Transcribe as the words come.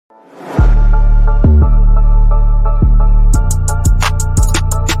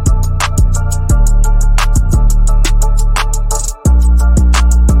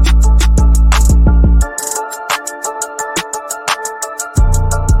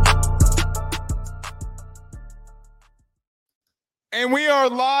And we are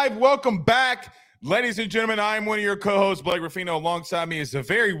live. Welcome back, ladies and gentlemen. I am one of your co-hosts, Blake Ruffino. Alongside me is a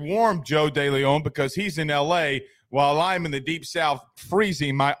very warm Joe DeLeone because he's in L.A. while I'm in the deep south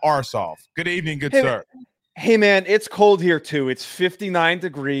freezing my arse off. Good evening, good sir. Hey, man, it's cold here, too. It's 59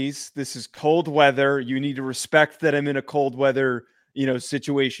 degrees. This is cold weather. You need to respect that I'm in a cold weather,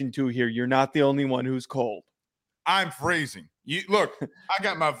 situation, too, here. You're not the only one who's cold. I'm freezing. Look, I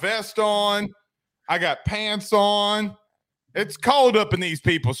got my vest on. I got pants on. It's cold up in these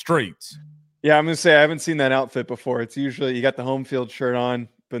people's streets. Yeah, I'm going to say I haven't seen that outfit before. It's usually you got the home field shirt on,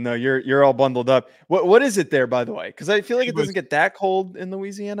 but no, you're all bundled up. What is it there, by the way? Because I feel like it doesn't get that cold in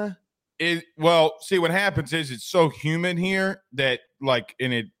Louisiana. Well, see, what happens is it's so humid here that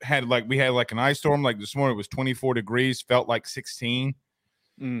we had an ice storm. Like this morning, it was 24 degrees, felt like 16.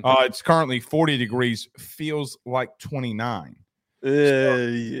 It's currently 40 degrees, feels like 29.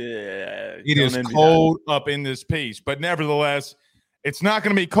 Yeah, it is cold up in this piece, but nevertheless, it's not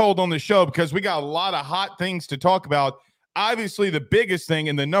going to be cold on the show because we got a lot of hot things to talk about. Obviously, the biggest thing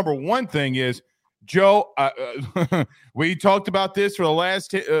and the number one thing is, Joe, we talked about this for the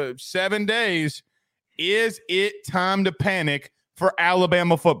last 7 days. Is it time to panic for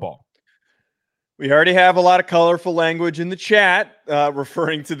Alabama football? We already have a lot of colorful language in the chat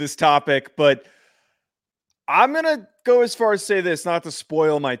referring to this topic, but I'm going to go as far as say this, not to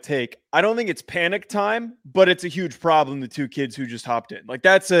spoil my take. I don't think it's panic time, but it's a huge problem, the two kids who just hopped in. Like,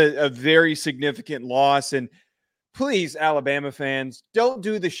 that's a very significant loss. And please, Alabama fans, don't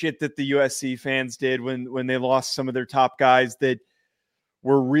do the shit that the USC fans did when they lost some of their top guys that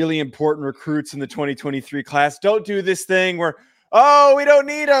were really important recruits in the 2023 class. Don't do this thing where, oh, we don't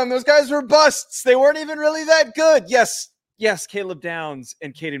need them. Those guys were busts. They weren't even really that good. Yes, Caleb Downs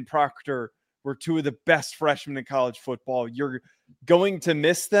and Kadyn Proctor were two of the best freshmen in college football. You're going to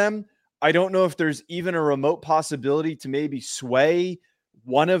miss them. I don't know if there's even a remote possibility to maybe sway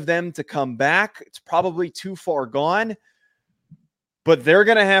one of them to come back. It's probably too far gone, but they're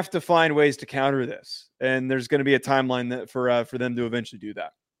going to have to find ways to counter this. And there's going to be a timeline for them to eventually do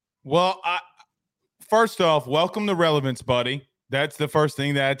that. Well, first off, welcome to relevance, buddy. That's the first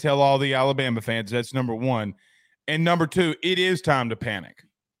thing that I tell all the Alabama fans. That's number one. And number two, it is time to panic.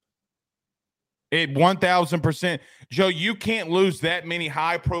 1,000%. Joe, you can't lose that many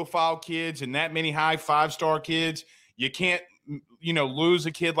high-profile kids and that many high five-star kids. You can't, lose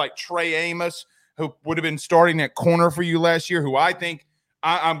a kid like Trey Amos, who would have been starting at corner for you last year, who I think,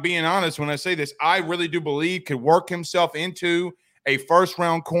 I'm being honest when I say this, I really do believe could work himself into a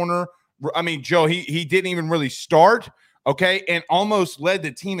first-round corner. I mean, Joe, he didn't even really start, okay, and almost led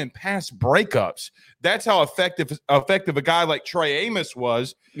the team in pass breakups. That's how effective a guy like Trey Amos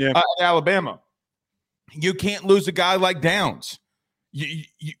was at Alabama. You can't lose a guy like Downs.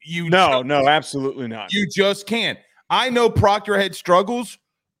 No, absolutely not. You just can't. I know Proctor had struggles.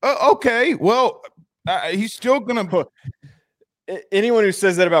 Okay, well, he's still going to – anyone who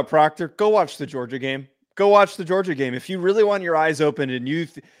says that about Proctor, go watch the Georgia game. Go watch the Georgia game. If you really want your eyes opened and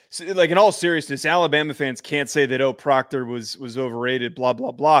in all seriousness, Alabama fans can't say that, Proctor was overrated, blah,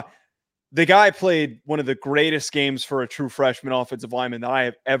 blah, blah. The guy played one of the greatest games for a true freshman offensive lineman that I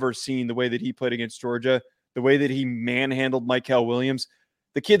have ever seen, the way that he played against Georgia, the way that he manhandled Michael Williams.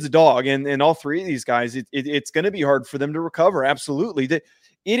 The kid's a dog, and all three of these guys, it's going to be hard for them to recover, absolutely. The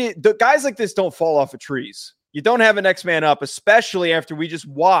guys like this don't fall off of trees. You don't have a next man up, especially after we just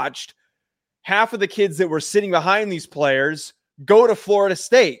watched half of the kids that were sitting behind these players go to Florida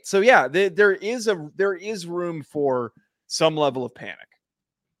State. So, yeah, there is room for some level of panic.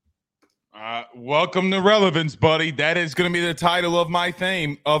 Welcome to relevance, buddy. That is going to be the title of my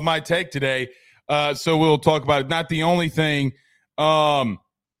take today. So we'll talk about it. Not the only thing that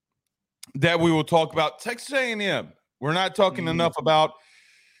we will talk about. Texas A&M. We're not talking enough about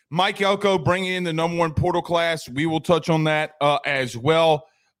Mike Elko bringing in the number one portal class. We will touch on that as well.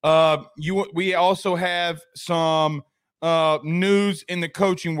 We also have some news in the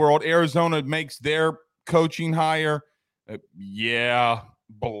coaching world. Arizona makes their coaching hire.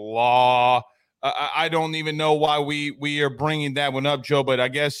 Blah. I don't even know why we are bringing that one up, Joe, but I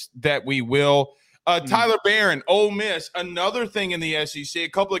guess that we will. Tyler Barron, Ole Miss, another thing in the SEC, a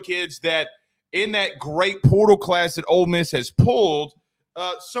couple of kids that in that great portal class that Ole Miss has pulled,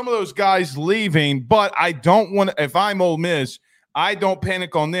 some of those guys leaving, but I don't want to – if I'm Ole Miss, I don't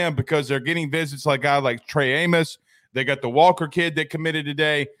panic on them because they're getting visits like a guy like Trey Amos. They got the Walker kid that committed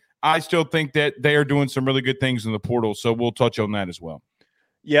today. I still think that they are doing some really good things in the portal, so we'll touch on that as well.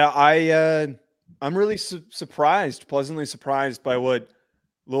 Yeah, I'm really surprised, pleasantly surprised by what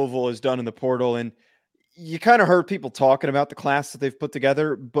Louisville has done in the portal. And you kind of heard people talking about the class that they've put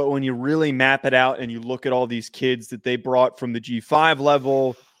together, but when you really map it out and you look at all these kids that they brought from the G5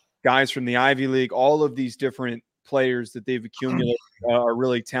 level, guys from the Ivy League, all of these different players that they've accumulated are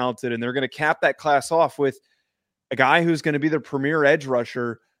really talented. And they're going to cap that class off with a guy who's going to be their premier edge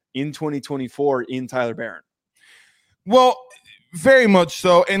rusher in 2024 in Tyler Barron. Well, very much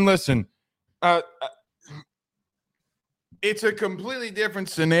so. And listen, it's a completely different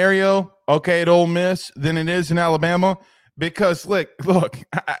scenario, okay, at Ole Miss than it is in Alabama because, look,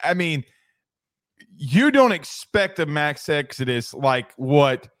 I mean, you don't expect a max exodus like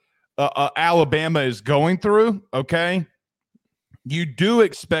what Alabama is going through, okay? You do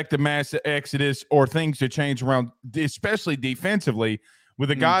expect a mass exodus or things to change around, especially defensively, with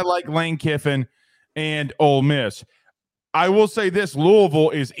a guy like Lane Kiffin and Ole Miss. I will say this,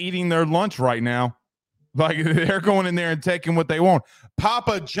 Louisville is eating their lunch right now. Like, they're going in there and taking what they want.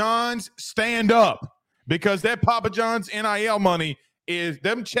 Papa John's, stand up, because that Papa John's NIL money is,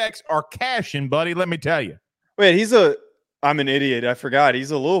 them checks are cashing, buddy, let me tell you. Wait, I'm an idiot. I forgot. He's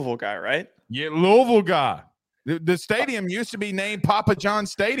a Louisville guy, right? Yeah, Louisville guy. The stadium used to be named Papa John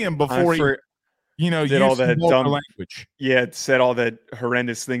Stadium before he did all that dumb language. Yeah, it said all that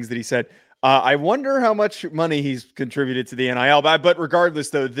horrendous things that he said. I wonder how much money he's contributed to the NIL. But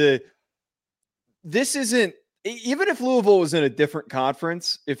regardless, though, this isn't, even if Louisville was in a different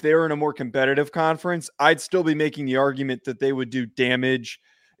conference, if they were in a more competitive conference, I'd still be making the argument that they would do damage.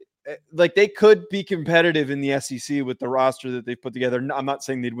 Like, they could be competitive in the SEC with the roster that they've put together. I'm not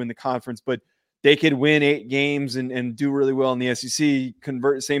saying they'd win the conference, but they could win 8 games and do really well in the SEC,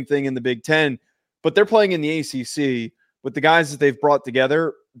 convert, same thing in the Big Ten, but they're playing in the ACC with the guys that they've brought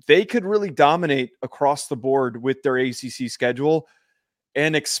together. They could really dominate across the board with their ACC schedule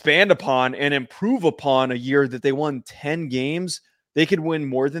and expand upon and improve upon a year that they won 10 games. They could win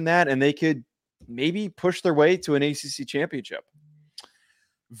more than that, and they could maybe push their way to an ACC championship.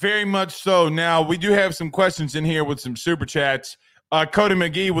 Very much so. Now, we do have some questions in here with some super chats. Cody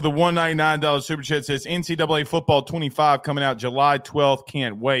McGee with a $199 super chat says, NCAA football 25 coming out July 12th.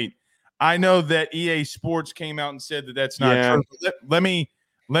 Can't wait. I know that EA Sports came out and said that that's not true.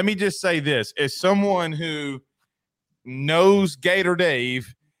 Let me just say this. As someone who knows Gator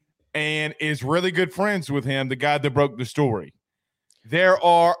Dave and is really good friends with him, the guy that broke the story, there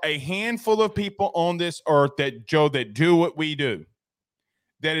are a handful of people on this earth that do what we do.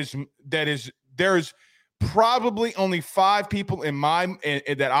 There's probably only 5 people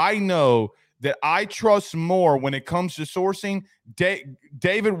that I know that I trust more when it comes to sourcing.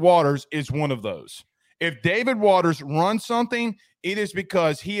 David Waters is one of those. If David Waters runs something, it is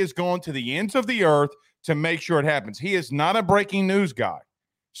because he has gone to the ends of the earth to make sure it happens. He is not a breaking news guy.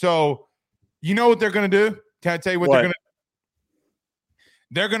 So you know what they're going to do? Can I tell you what they're going to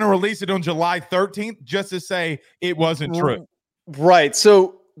do? They're going to release it on July 13th just to say it wasn't true. Right.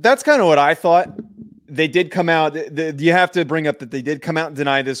 So that's kind of what I thought. They did come out. You have to bring up that they did come out and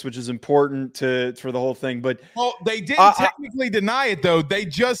deny this, which is important for the whole thing. But they didn't technically deny it, though. They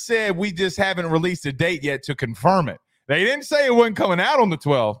just said we just haven't released a date yet to confirm it. They didn't say it wasn't coming out on the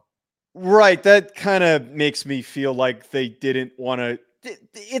 12th. Right. That kind of makes me feel like they didn't want to.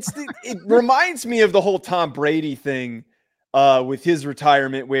 It reminds me of the whole Tom Brady thing with his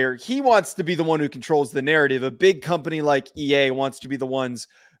retirement, where he wants to be the one who controls the narrative. A big company like EA wants to be the ones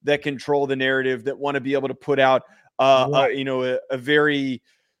that control the narrative, that want to be able to put out, a very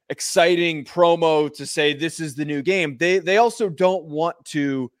exciting promo to say this is the new game. They also don't want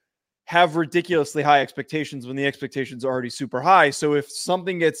to have ridiculously high expectations when the expectations are already super high. So if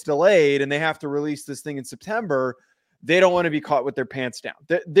something gets delayed and they have to release this thing in September, they don't want to be caught with their pants down.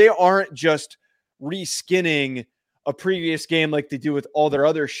 They aren't just reskinning a previous game like they do with all their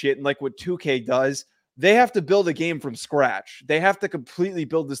other shit and like what 2K does. They have to build a game from scratch. They have to completely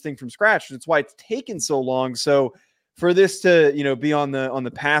build this thing from scratch. That's why it's taken so long. So for this to, be on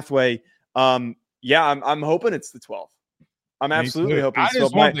the pathway, I'm hoping it's the 12th. I'm absolutely hoping it's the 12th. I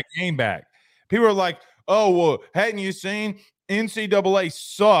just want the game back. People are like, oh, well, hadn't you seen NCAA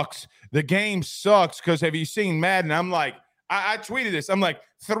sucks? The game sucks because have you seen Madden? I'm like, I tweeted this. I'm like,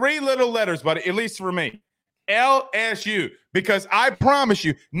 3 little letters, buddy, at least for me. LSU, because I promise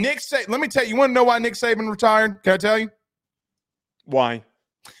you, Nick Saban, let me tell you, you want to know why Nick Saban retired? Can I tell you? Why?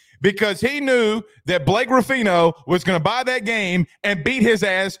 Because he knew that Blake Ruffino was going to buy that game and beat his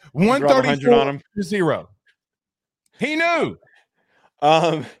ass 134-0. He knew.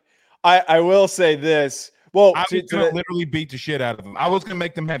 I will say this. Well, I was going to literally beat the shit out of them. I was going to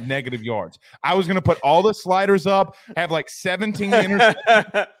make them have negative yards. I was going to put all the sliders up, have like 17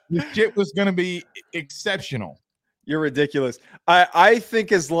 interceptions. The shit was going to be exceptional. You're ridiculous. I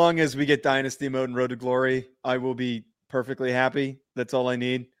think as long as we get Dynasty mode and Road to Glory, I will be perfectly happy. That's all I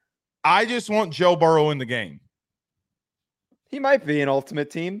need. I just want Joe Burrow in the game. He might be an ultimate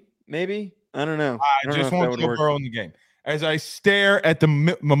team, maybe. I don't know. I just want Joe Burrow in the game. As I stare at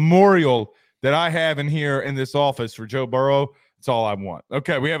the memorial that I have in here in this office for Joe Burrow, that's all I want.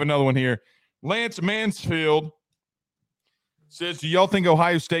 Okay, we have another one here. Lance Mansfield says, do y'all think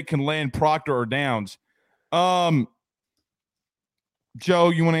Ohio State can land Proctor or Downs? Joe,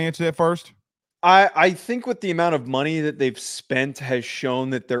 you want to answer that first? I think with the amount of money that they've spent has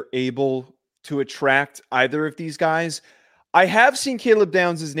shown that they're able to attract either of these guys. I have seen Caleb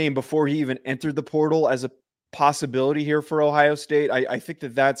Downs' name before he even entered the portal as a possibility here for Ohio State. I think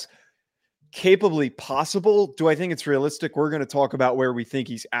that that's capably possible. Do I think it's realistic? We're going to talk about where we think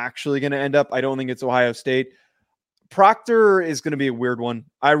he's actually going to end up. I don't think it's Ohio State. Proctor is going to be a weird one.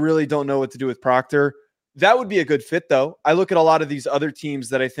 I really don't know what to do with Proctor. That would be a good fit, though. I look at a lot of these other teams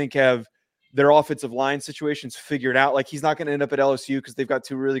that I think have their offensive line situations figured out. Like, he's not going to end up at LSU because they've got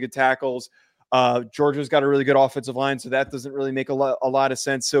two really good tackles. Georgia's got a really good offensive line, so that doesn't really make a lot of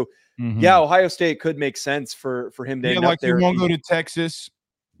sense. So, yeah, Ohio State could make sense for him to end up there. You won't go to Texas,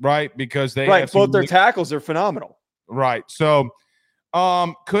 right? Because they have both their tackles are phenomenal. Right. So,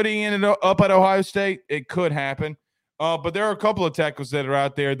 could he end up at Ohio State? It could happen. But there are a couple of tackles that are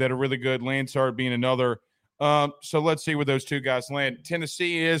out there that are really good. Lansard being another. So let's see where those two guys land.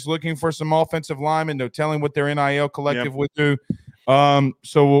 Tennessee is looking for some offensive linemen. No telling what their NIL collective would do.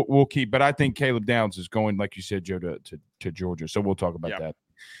 So we'll keep. But I think Caleb Downs is going, like you said, Joe, to Georgia. So we'll talk about that.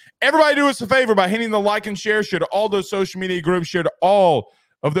 Everybody do us a favor by hitting the like and share to all those social media groups, share to all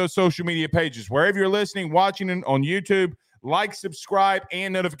of those social media pages. Wherever you're listening, watching on YouTube, like, subscribe,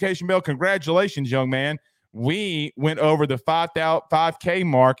 and notification bell. Congratulations, young man. We went over the 5K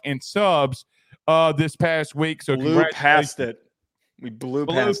mark in subs this past week. So blew past it. We blew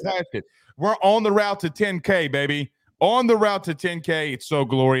past it. We're on the route to 10K, baby. On the route to 10K. It's so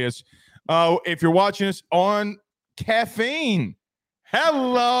glorious. If you're watching us on Caffeine,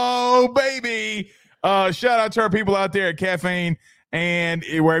 hello, baby. Shout out to our people out there at Caffeine. And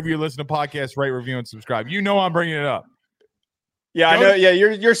wherever you listen to podcasts, rate, review, and subscribe. You know I'm bringing it up. Yeah, I know. Yeah,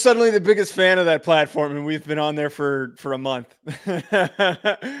 you're suddenly the biggest fan of that platform, and we've been on there for a month.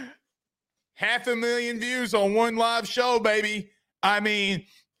 500,000 views on one live show, baby. I mean,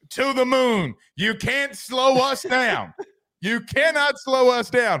 to the moon. You can't slow us down. You cannot slow us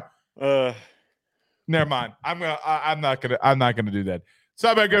down. Never mind. I'm not gonna do that.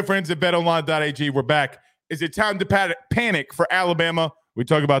 So, my good friends at BetOnline.ag, we're back. Is it time to panic for Alabama? We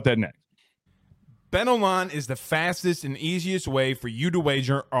talk about that next. BetOnline is the fastest and easiest way for you to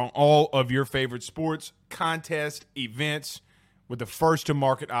wager on all of your favorite sports, contests, events with the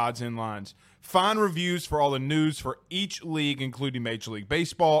first-to-market odds and lines. Find reviews for all the news for each league, including Major League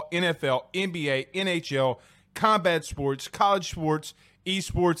Baseball, NFL, NBA, NHL, combat sports, college sports,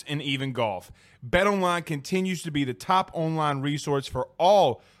 esports, and even golf. BetOnline continues to be the top online resource for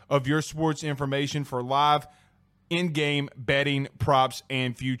all of your sports information for live in-game betting, props,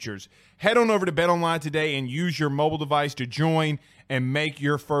 and futures. Head on over to BetOnline today and use your mobile device to join and make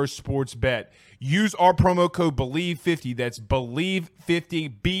your first sports bet. Use our promo code BELIEVE50, that's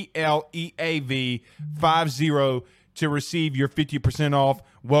BELIEVE50, BLEAV 50, to receive your 50% off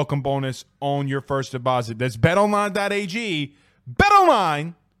welcome bonus on your first deposit. That's BetOnline.ag,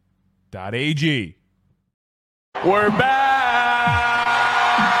 BetOnline.ag. We're back!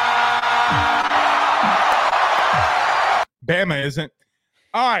 Bama isn't.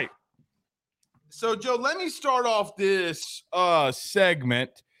 All right. So, Joe, let me start off this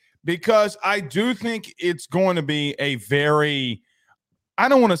segment because I do think it's going to be a very, I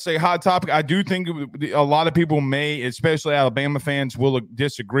don't want to say hot topic. I do think a lot of people may, especially Alabama fans, will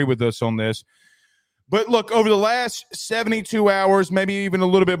disagree with us on this. But look, over the last 72 hours, maybe even a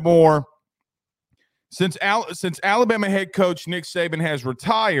little bit more, since Alabama head coach Nick Saban has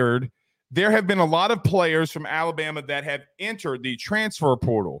retired, there have been a lot of players from Alabama that have entered the transfer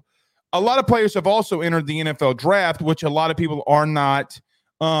portal. A lot of players have also entered the NFL draft, which a lot of people are not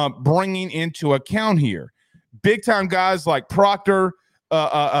bringing into account here. Big-time guys like Proctor,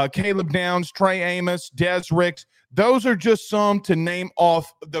 Caleb Downs, Trey Amos, Des Ricks, those are just some to name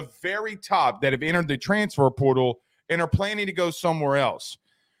off the very top that have entered the transfer portal and are planning to go somewhere else.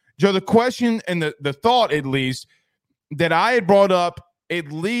 Joe, the question and the thought, at least, that I had brought up at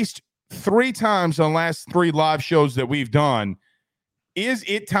least 3 times on the last 3 live shows that we've done is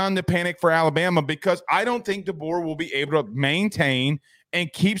it time to panic for Alabama? Because I don't think DeBoer will be able to maintain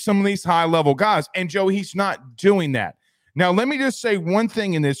and keep some of these high-level guys. And, Joe, he's not doing that. Now, let me just say one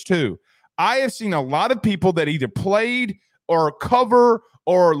thing in this, too. I have seen a lot of people that either played or cover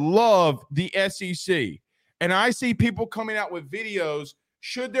or love the SEC. And I see people coming out with videos.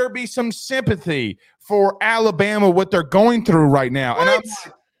 Should there be some sympathy for Alabama, what they're going through right now? What? And I'm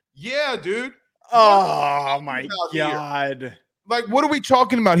like, yeah, dude. Oh, my God. Here? Like, what are we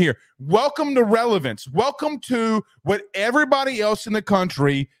talking about here? Welcome to relevance. Welcome to what everybody else in the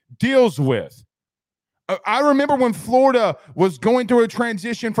country deals with. I remember when Florida was going through a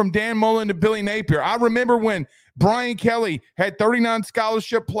transition from Dan Mullen to Billy Napier. I remember when Brian Kelly had 39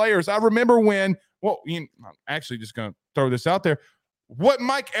 scholarship players. I remember when, I'm actually just going to throw this out there, what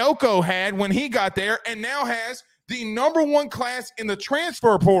Mike Elko had when he got there and now has the number one class in the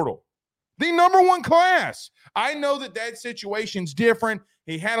transfer portal. The number one class. I know that situation's different.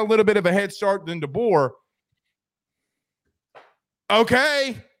 He had a little bit of a head start than DeBoer.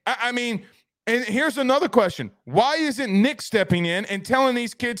 Okay. I mean, and here's another question. Why isn't Nick stepping in and telling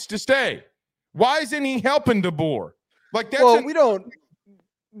these kids to stay? Why isn't he helping DeBoer? Like that's we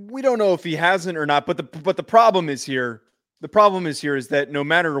don't know if he hasn't or not, but the problem is here. The problem is that no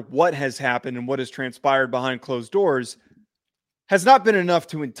matter what has happened and what has transpired behind closed doors has not been enough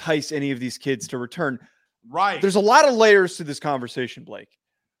to entice any of these kids to return. Right. There's a lot of layers to this conversation, Blake.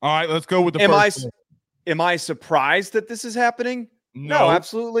 All right, let's go with the first. Am I surprised that this is happening? No,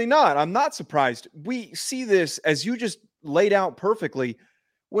 absolutely not. I'm not surprised. We see this, as you just laid out perfectly,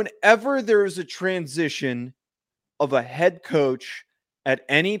 whenever there is a transition of a head coach at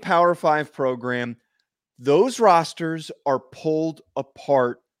any Power 5 program, those rosters are pulled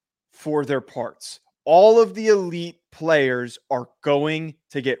apart for their parts. All of the elite players are going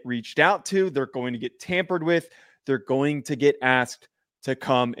to get reached out to. They're going to get tampered with. They're going to get asked to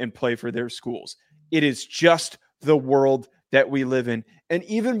come and play for their schools. It is just the world that we live in. And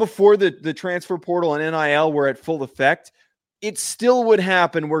even before the transfer portal and NIL were at full effect, it still would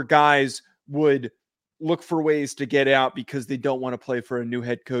happen where guys would look for ways to get out because they don't want to play for a new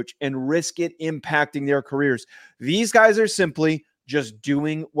head coach and risk it impacting their careers. These guys are simply just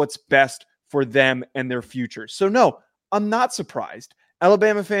doing what's best for them and their future. So no, I'm not surprised.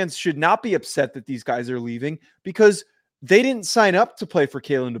 Alabama fans should not be upset that these guys are leaving because they didn't sign up to play for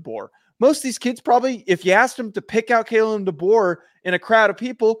Kalen DeBoer. Most of these kids probably, if you asked them to pick out Kalen DeBoer in a crowd of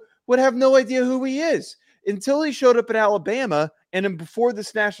people, would have no idea who he is until he showed up at Alabama. And then before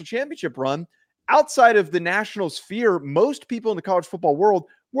this national championship run, outside of the national sphere, most people in the college football world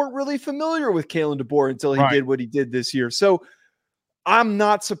weren't really familiar with Kalen DeBoer until he did what he did this year. So I'm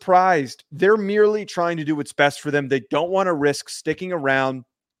not surprised. They're merely trying to do what's best for them. They don't want to risk sticking around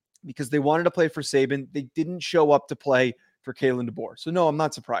because they wanted to play for Saban. They didn't show up to play for Kalen DeBoer. So no, I'm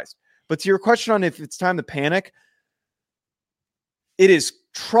not surprised. But to your question on if it's time to panic, it is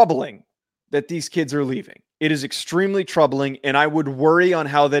troubling that these kids are leaving. It is extremely troubling, and I would worry on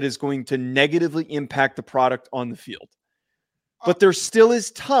how that is going to negatively impact the product on the field. But there still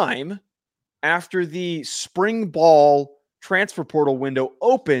is time after the spring ball transfer portal window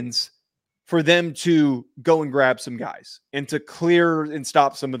opens for them to go and grab some guys and to clear and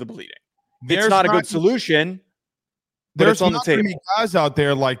stop some of the bleeding. It's not a good solution, but it's on the table. There's not many guys out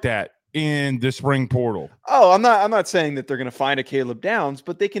there like that in the spring portal. Oh, I'm not saying that they're going to find a Caleb Downs,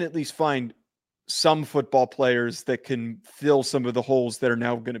 but they can at least find some football players that can fill some of the holes that are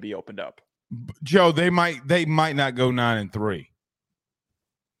now going to be opened up. Joe, they might not go 9-3.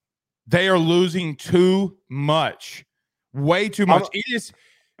 They are losing too much. Way too much. It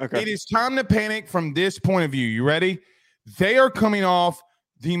is time to panic from this point of view. You ready? They are coming off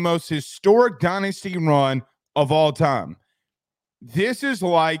the most historic dynasty run of all time. This is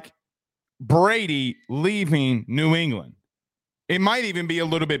like Brady leaving New England. It might even be a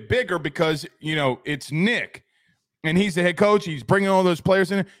little bit bigger because, it's Nick and he's the head coach. He's bringing all those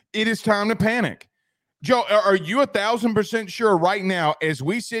players in. It is time to panic. Joe, are you 1,000% sure right now, as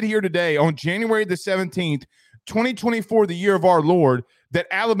we sit here today on January the 17th, 2024, the year of our Lord, that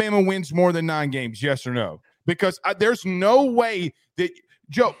Alabama wins more than 9 games? Yes or no? Because there's no way that,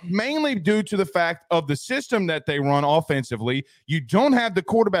 Joe, mainly due to the fact of the system that they run offensively, you don't have the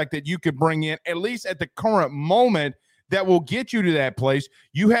quarterback that you could bring in, at least at the current moment, that will get you to that place.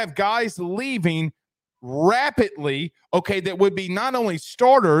 You have guys leaving rapidly, that would be not only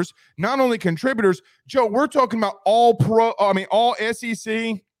starters, not only contributors. Joe, we're talking about all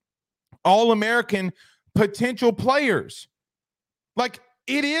SEC, all American potential players. Like,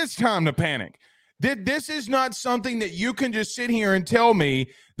 it is time to panic. This is not something that you can just sit here and tell me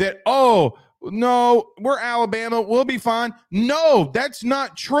that, no, we're Alabama. We'll be fine. No, that's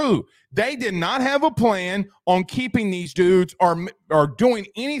not true. They did not have a plan on keeping these dudes or doing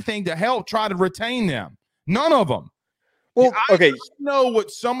anything to help try to retain them. None of them. Well, okay. I know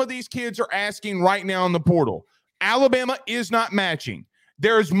what some of these kids are asking right now in the portal. Alabama is not matching.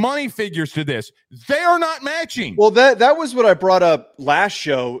 There's money figures to this. They are not matching. Well, that was what I brought up last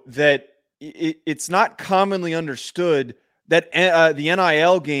show, that it's not commonly understood that the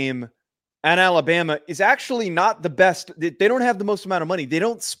NIL game at Alabama is actually not the best. They don't have the most amount of money. They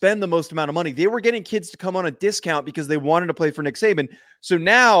don't spend the most amount of money. They were getting kids to come on a discount because they wanted to play for Nick Saban. So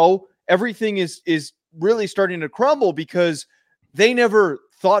now everything is really starting to crumble because they never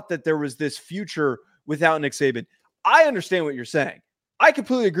thought that there was this future without Nick Saban. I understand what you're saying. I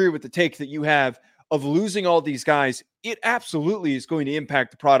completely agree with the take that you have of losing all these guys. It absolutely is going to impact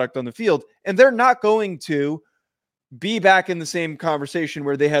the product on the field, and they're not going to be back in the same conversation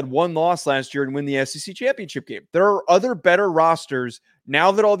where they had one loss last year and win the SEC championship game. There are other better rosters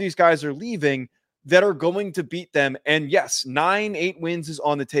now that all these guys are leaving that are going to beat them. And yes, 9-8 wins is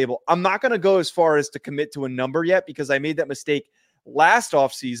on the table. I'm not going to go as far as to commit to a number yet because I made that mistake last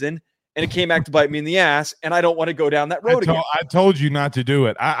offseason and it came back to bite me in the ass. And I don't want to go down that road again. I told you not to do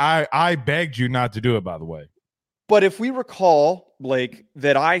it. I begged you not to do it, by the way. But if we recall, Blake,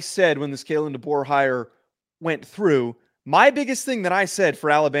 that I said when this Kalen DeBoer hire went through, my biggest thing that I said for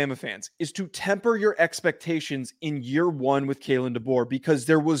Alabama fans is to temper your expectations in year one with Kalen DeBoer, because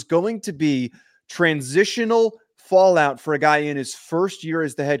there was going to be transitional fallout for a guy in his first year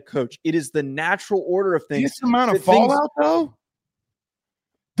as the head coach. It is the natural order of things. This amount of fallout, though?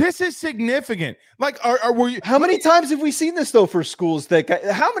 This is significant. Like, how many times have we seen this, though, for schools?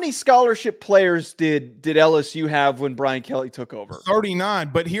 How many scholarship players did LSU have when Brian Kelly took over? 39.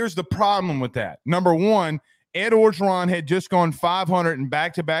 But here's the problem with that. Number one, Ed Orgeron had just gone 500 in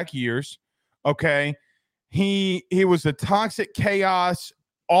back-to-back years. Okay. He was a toxic chaos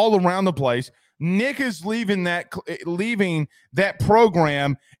all around the place. Nick is leaving that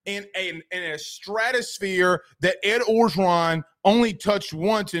program in a stratosphere that Ed Orgeron only touched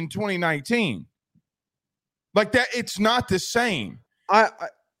once in 2019. Like that, it's not the same. But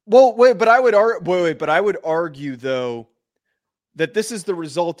I would argue though that this is the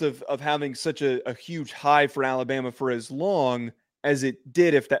result of having such a huge high for Alabama for as long as it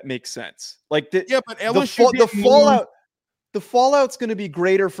did, if that makes sense. Like but LSU the fallout's going to be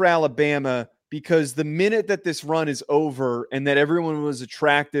greater for Alabama because the minute that this run is over and that everyone was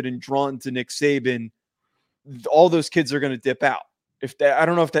attracted and drawn to Nick Saban, all those kids are going to dip out. I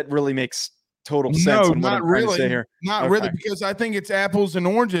don't know if that really makes total sense. No, on what not I'm really. trying to say here. Not really, because I think it's apples and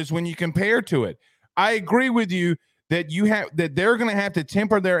oranges when you compare to it. I agree with you that they're going to have to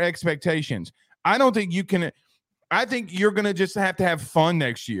temper their expectations. I don't think you can. I think you're going to just have to have fun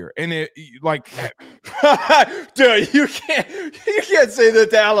next year. And dude, you can't say that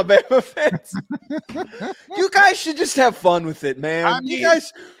to Alabama fans. You guys should just have fun with it, man. You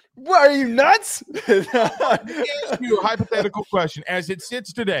guys, what, are you nuts? Let me ask you a hypothetical question as it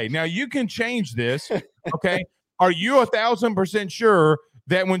sits today. Now you can change this. Okay. Are you 1,000% sure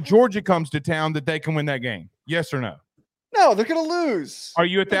that when Georgia comes to town that they can win that game? Yes or no? No, they're going to lose. Are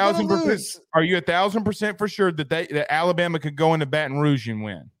you 1,000%? Are you 1,000% for sure that Alabama could go into Baton Rouge and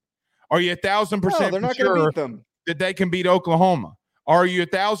win? Are you 1,000% sure that they can beat Oklahoma? Are you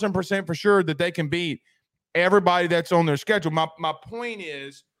 1,000% for sure that they can beat everybody that's on their schedule? My point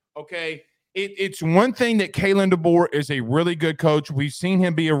is, okay, it's one thing that Kalen DeBoer is a really good coach. We've seen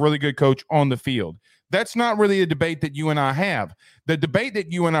him be a really good coach on the field. That's not really a debate that you and I have. The debate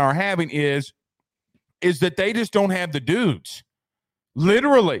that you and I are having is that they just don't have the dudes.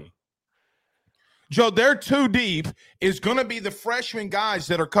 Literally. Joe, they're too deep is going to be the freshman guys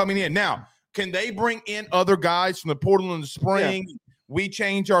that are coming in. Now, can they bring in other guys from the portal in the spring? Yeah. We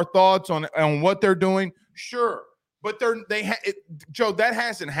change our thoughts on what they're doing? Sure. But Joe, that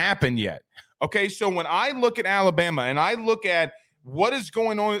hasn't happened yet. Okay, so when I look at Alabama and I look at what is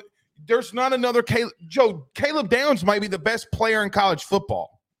going on, there's not another Caleb. Joe, Caleb Downs might be the best player in college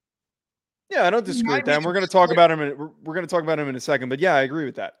football. Yeah, I don't disagree with that. And we're going to talk about him. We're going to talk about him in a second. But yeah, I agree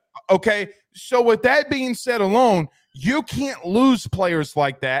with that. Okay, so with that being said alone, you can't lose players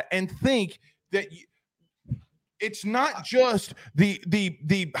like that and think that it's not just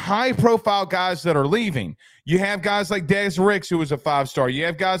the high-profile guys that are leaving. You have guys like Des Ricks, who was a 5-star. You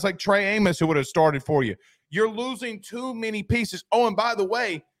have guys like Trey Amos, who would have started for you. You're losing too many pieces. Oh, and by the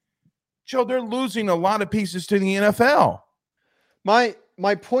way, Joe, they're losing a lot of pieces to the NFL.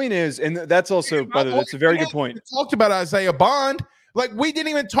 My point is, and that's also, by the way, that's a very good point. We talked about Isaiah Bond. Like, we didn't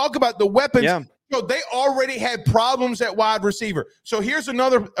even talk about the weapons. Yeah. So they already had problems at wide receiver. So here's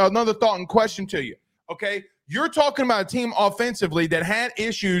another thought and question to you. Okay, you're talking about a team offensively that had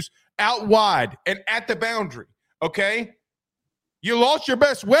issues out wide and at the boundary. Okay, you lost your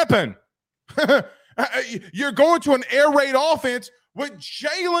best weapon. You're going to an air raid offense with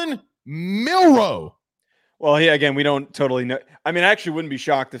Jalen Milroe. Well, yeah, again, we don't totally know. I mean, I actually wouldn't be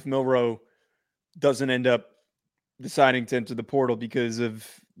shocked if Milroe doesn't end up deciding to enter the portal because of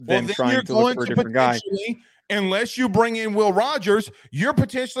them trying to look for a different guy. Unless you bring in Will Rogers, you're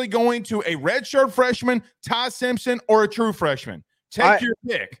potentially going to a redshirt freshman, Ty Simpson, or a true freshman. Take your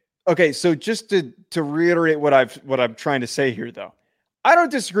pick. Okay, so just to reiterate what I'm trying to say here, though, I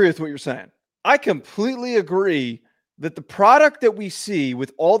don't disagree with what you're saying. I completely agree that the product that we see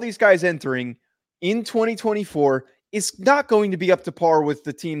with all these guys entering in 2024 is not going to be up to par with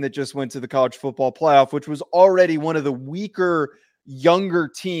the team that just went to the college football playoff, which was already one of the weaker, younger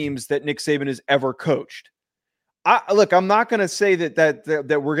teams that Nick Saban has ever coached. Look, I'm not going to say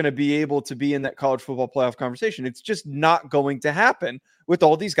that we're going to be able to be in that college football playoff conversation. It's just not going to happen with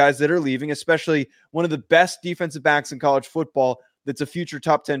all these guys that are leaving, especially one of the best defensive backs in college football that's a future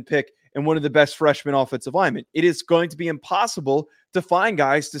top 10 pick and one of the best freshman offensive linemen. It is going to be impossible to find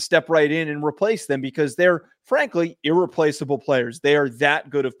guys to step right in and replace them because they're, frankly, irreplaceable players. They are that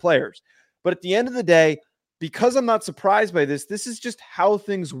good of players. But at the end of the day, because I'm not surprised by this is just how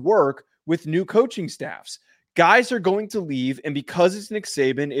things work with new coaching staffs. Guys are going to leave, and because it's Nick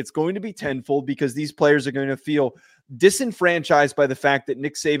Saban, it's going to be tenfold because these players are going to feel disenfranchised by the fact that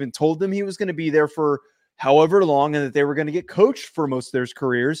Nick Saban told them he was going to be there for however long and that they were going to get coached for most of their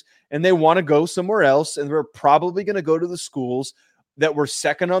careers, and they want to go somewhere else, and they're probably going to go to the schools that were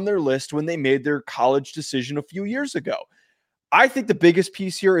second on their list when they made their college decision a few years ago. I think the biggest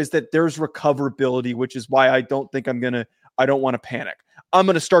piece here is that there's recoverability, which is why I don't want to panic. I'm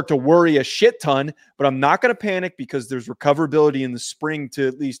going to start to worry a shit ton, but I'm not going to panic because there's recoverability in the spring to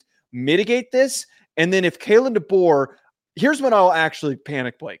at least mitigate this. And then if Kalen DeBoer, here's when I'll actually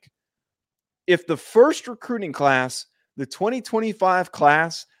panic, Blake. If the first recruiting class, the 2025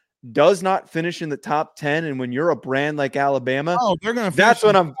 class, does not finish in the top 10, and when you're a brand like Alabama, they're going to. That's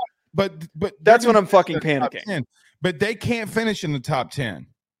when I'm. But that's when I'm fucking panicking. But they can't finish in the top 10.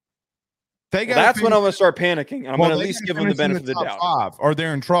 That's when I'm going to start panicking. I'm going to at least give them the benefit of the doubt. 5, or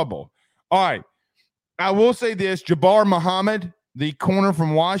they're in trouble. All right. I will say this: Jabbar Muhammad, the corner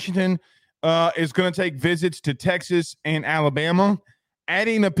from Washington, is going to take visits to Texas and Alabama.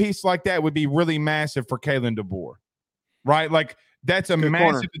 Adding a piece like that would be really massive for Kalen DeBoer, right? Like that's a good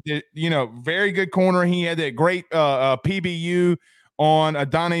massive, corner. Very good corner. He had that great PBU on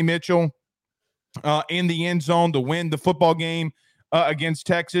Adonai Mitchell in the end zone to win the football game against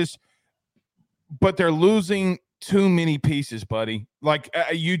Texas. But they're losing too many pieces, buddy. Like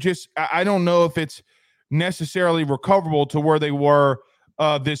I don't know if it's necessarily recoverable to where they were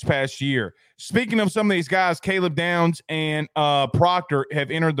this past year. Speaking of some of these guys, Caleb Downs and Proctor have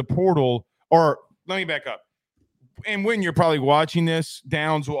entered the portal. Or let me back up. And when you're probably watching this,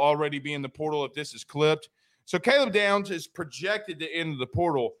 Downs will already be in the portal if this is clipped. So Caleb Downs is projected to enter the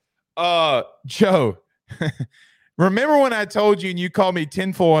portal. Joe, remember when I told you and you called me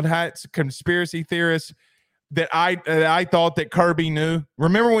tinfoil and hats conspiracy theorist that I thought that Kirby knew?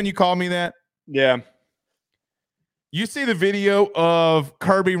 Remember when you called me that? Yeah. You see the video of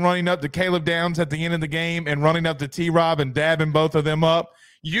Kirby running up to Caleb Downs at the end of the game and running up to T-Rob and dabbing both of them up?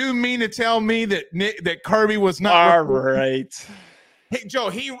 You mean to tell me that Kirby was not all right? Hey, Joe,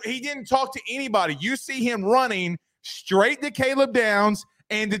 he didn't talk to anybody. You see him running straight to Caleb Downs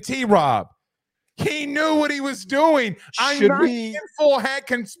and to T-Rob. He knew what he was doing. I'm not a full hat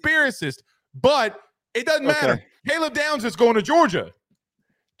conspiracist, but it doesn't matter. Caleb Downs is going to Georgia.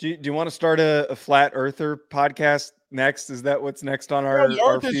 Do you want to start a flat earther podcast next? Is that what's next on our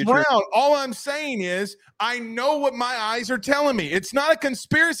Earth is future? round. All I'm saying is I know what my eyes are telling me. It's not a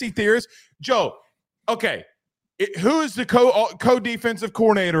conspiracy theorist. Joe, okay, who is the co-defensive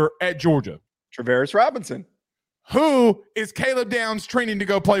coordinator at Georgia? Travaris Robinson. Who is Caleb Downs training to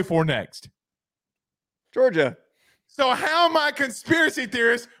go play for next? Georgia. So how am I a conspiracy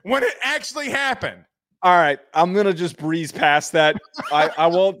theorist when it actually happened? All right, I'm going to just breeze past that. I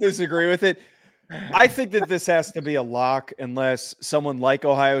won't disagree with it. I think that this has to be a lock unless someone like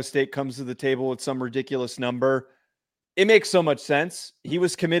Ohio State comes to the table with some ridiculous number. It makes so much sense. He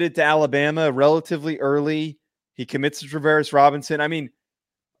was committed to Alabama relatively early. He commits to Travaris Robinson. I mean,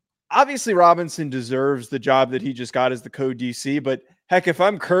 obviously Robinson deserves the job that he just got as the co-DC, but heck, if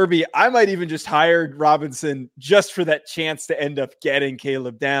I'm Kirby, I might even just hire Robinson just for that chance to end up getting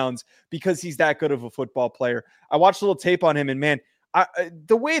Caleb Downs because he's that good of a football player. I watched a little tape on him, and man,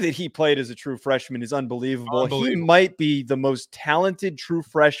 The way that he played as a true freshman is unbelievable. He Unbelievable. might be the most talented true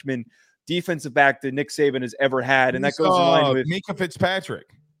freshman defensive back that Nick Saban has ever had, and that goes in line with Mika Fitzpatrick.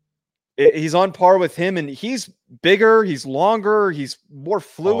 He's on par with him, and he's bigger, he's longer, he's more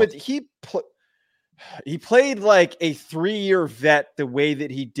fluid. He played like a 3-year vet the way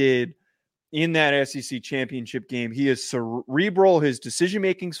that he did in that SEC championship game. He is cerebral. His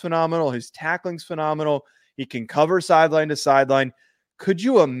decision-making's phenomenal. His tackling's phenomenal. He can cover sideline to sideline. Could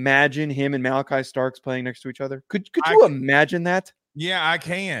you imagine him and Malachi Starks playing next to each other? Could you imagine that? Yeah, I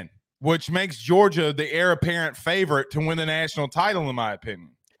can, which makes Georgia the heir apparent favorite to win the national title, in my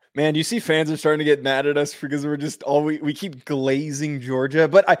opinion. Man, you see fans are starting to get mad at us because we're just we keep glazing Georgia.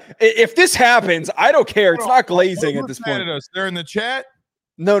 But if this happens, I don't care. It's not glazing at this point. They're in the chat?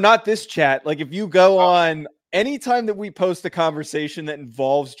 No, not this chat. Like if you go on anytime that we post a conversation that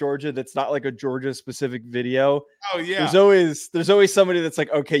involves Georgia, that's not like a Georgia specific video. Oh yeah. There's always somebody that's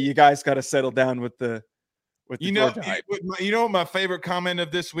like, okay, you guys got to settle down with the Georgia hype. You know what my favorite comment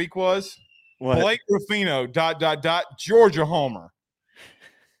of this week was? What? Blake Ruffino, ... Georgia homer.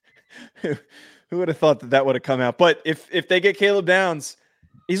 Who would have thought that would have come out? But if they get Caleb Downs,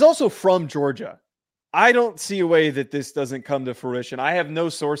 he's also from Georgia. I don't see a way that this doesn't come to fruition. I have no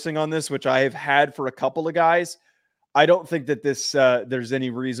sourcing on this, which I have had for a couple of guys. I don't think that this there's any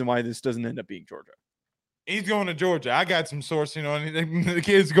reason why this doesn't end up being Georgia. He's going to Georgia. I got some sourcing on it. The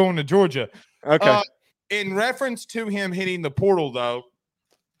kid's going to Georgia. Okay. In reference to him hitting the portal, though,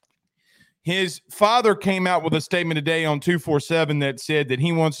 his father came out with a statement today on 247 that said that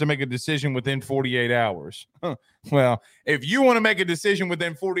he wants to make a decision within 48 hours. Well, if you want to make a decision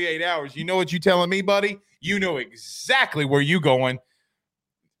within 48 hours, you know what you're telling me, buddy? You know exactly where you're going.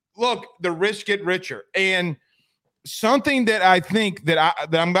 Look, the rich get richer. And something that I think that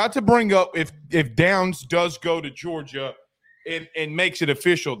I'm about to bring up, if Downs does go to Georgia and makes it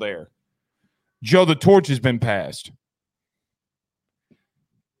official there, Joe, the torch has been passed.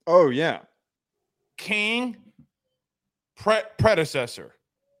 Oh, yeah. King, predecessor.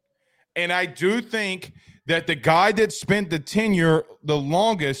 And I do think that the guy that spent the tenure the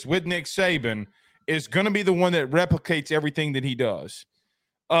longest with Nick Saban is going to be the one that replicates everything that he does.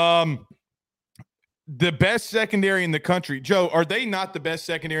 The best secondary in the country. Joe, are they not the best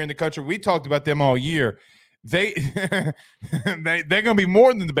secondary in the country? We talked about them all year. They're going to be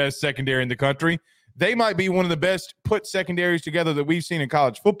more than the best secondary in the country. They might be one of the best put secondaries together that we've seen in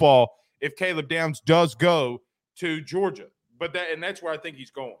college football if Caleb Downs does go to Georgia. That's where I think he's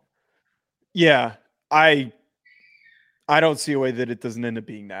going. Yeah, I don't see a way that it doesn't end up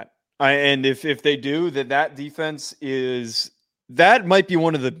being that. And if they do, that defense that might be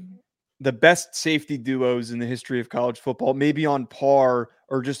one of the best safety duos in the history of college football, maybe on par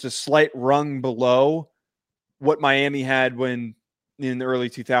or just a slight rung below what Miami had when in the early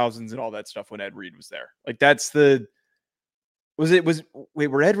 2000s and all that stuff when Ed Reed was there. Like that's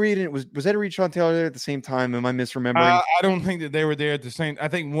were Ed Reed and was Ed Reed, Sean Taylor there at the same time? Am I misremembering? I don't think that they were there at the same. I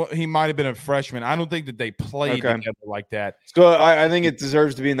think he might have been a freshman. I don't think that they played together like that. So I think it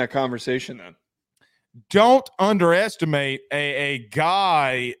deserves to be in that conversation then. Don't underestimate a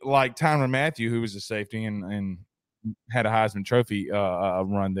guy like Tyrann Mathieu, who was a safety and had a Heisman Trophy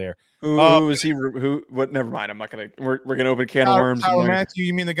run there. Who was he? What? Never mind. I'm not gonna. We're gonna open a can of worms. Tyrann Mathieu.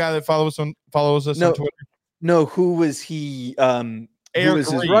 You mean the guy that follows us on Twitter? No. Who was he? Who was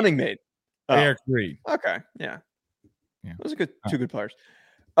his running mate? Eric Reed. Okay. Yeah. Those are two good players.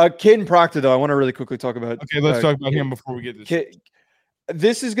 Kadyn Proctor, though, I want to really quickly talk about. Okay, let's talk about him before we get this.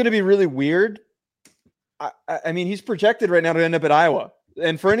 This is going to be really weird. I mean, he's projected right now to end up at Iowa.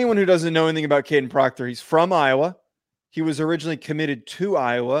 And for anyone who doesn't know anything about Kadyn Proctor, he's from Iowa. He was originally committed to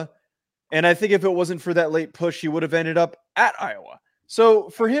Iowa. And I think if it wasn't for that late push, he would have ended up at Iowa. So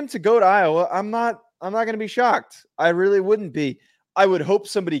for him to go to Iowa, I'm not going to be shocked. I really wouldn't be. I would hope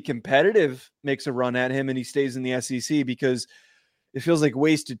somebody competitive makes a run at him and he stays in the SEC because it feels like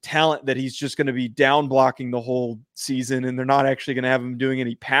wasted talent that he's just going to be down blocking the whole season and they're not actually going to have him doing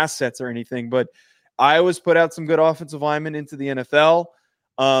any pass sets or anything. But Iowa's put out some good offensive linemen into the NFL.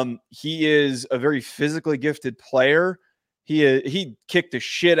 He is a very physically gifted player. He kicked the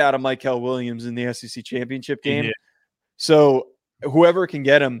shit out of Michael Williams in the SEC championship game. Yeah. So whoever can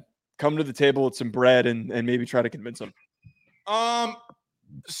get him, come to the table with some bread and maybe try to convince him.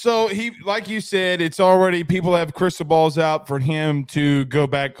 So he, like you said, it's already people have crystal balls out for him to go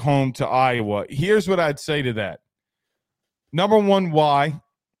back home to Iowa. Here's what I'd say to that. Number one, why?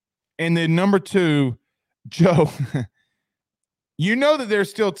 And then number two, Joe, you know that there's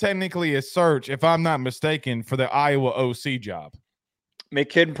still technically a search, if I'm not mistaken, for the Iowa OC job. Make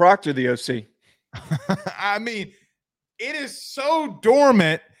Kadyn Proctor the OC. I mean, It is so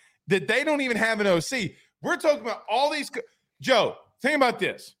dormant that they don't even have an OC. We're talking about all these. Joe, think about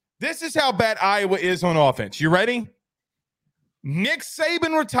this. This is how bad Iowa is on offense. You ready? Nick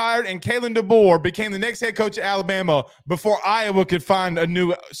Saban retired and Kalen DeBoer became the next head coach at Alabama before Iowa could find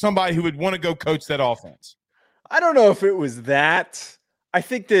somebody who would want to go coach that offense. I don't know if it was that. I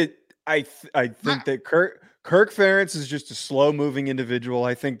think that that Kirk Ferentz is just a slow moving individual.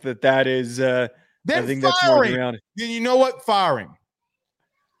 I think that is. I think that's more around it. Then you know what? Firing.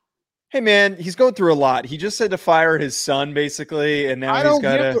 Hey man, he's going through a lot. He just said to fire his son basically, and now he's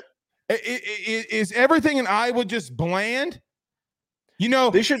got to. Is everything in Iowa just bland? You know,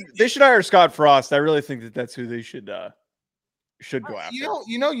 they should hire Scott Frost. I really think that's who they should go after.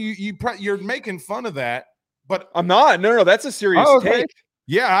 You're making fun of that, but I'm not. No, that's a serious take.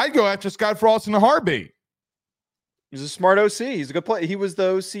 Yeah, I'd go after Scott Frost in a heartbeat. He's a smart OC. He's a good player. He was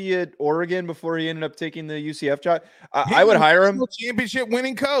the OC at Oregon before he ended up taking the UCF job. I would hire him. Championship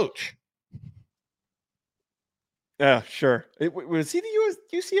winning coach. Yeah, sure. Was he the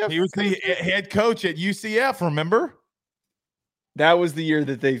UCF? He was the head coach at UCF. Remember? That was the year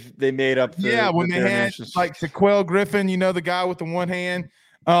that they made up. When they had like Sequel Griffin, the guy with the one hand.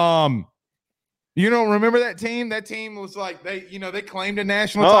 You don't remember that team? That team was like they claimed a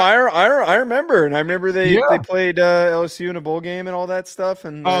national. Oh, I remember, and I remember they played LSU in a bowl game and all that stuff.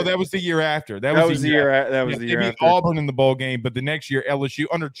 And that was the year after. That was the year after. Auburn in the bowl game, but the next year LSU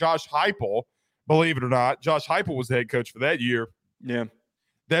under Josh Heupel. Believe it or not, Josh Heupel was the head coach for that year. Yeah,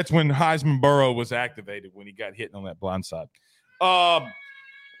 that's when Heisman Burrow was activated when he got hit on that blind side. I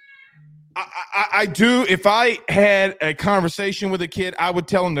do. If I had a conversation with a kid, I would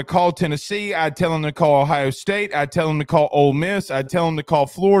tell him to call Tennessee. I'd tell him to call Ohio State. I'd tell him to call Ole Miss. I'd tell him to call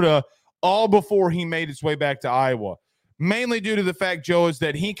Florida, all before he made his way back to Iowa. Mainly due to the fact, Joe, is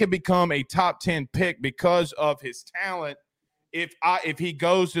that he can become a top 10 pick because of his talent if he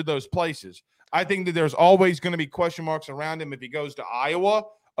goes to those places. I think that there's always going to be question marks around him if he goes to Iowa.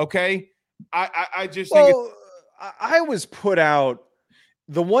 Okay. I just think I was put out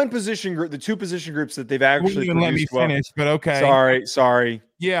the one position group, the two position groups that they've actually let me finish, but okay. Sorry.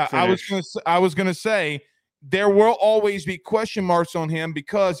 Yeah, finish. I was gonna say there will always be question marks on him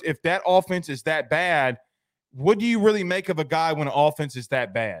because if that offense is that bad, what do you really make of a guy when an offense is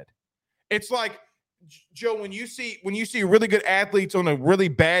that bad? It's like, Joe, when you see really good athletes on a really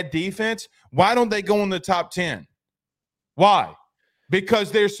bad defense, why don't they go in the top 10? Why?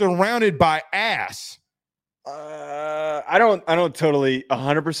 Because they're surrounded by ass. I don't totally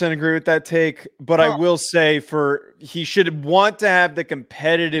 100% agree with that take, but I will say he should want to have the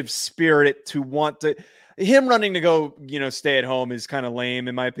competitive spirit to want to. Him running to go, stay at home is kind of lame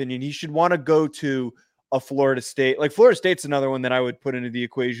in my opinion. He should want to go to a Florida State. Like Florida State's another one that I would put into the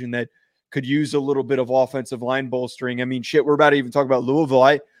equation that could use a little bit of offensive line bolstering. I mean, we're about to even talk about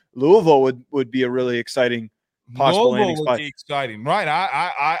Louisville. Louisville would be a really exciting possible landing spot. Would be exciting, right?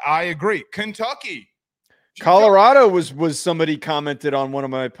 I agree. Kentucky. Colorado was somebody commented on one of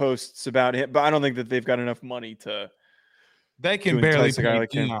my posts about him, but I don't think that they've got enough money to. They can barely pay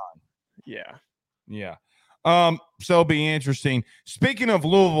like him. Yeah. So it'll be interesting. Speaking of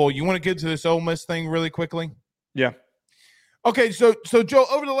Louisville, you want to get to this Ole Miss thing really quickly? Yeah. Okay, so Joe,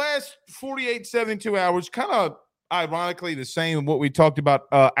 over the last 48, 72 hours, kind of ironically the same what we talked about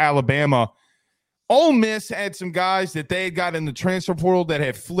Alabama, Ole Miss had some guys that they had got in the transfer portal that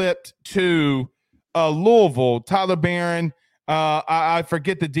had flipped to Louisville. Tyler Barron, I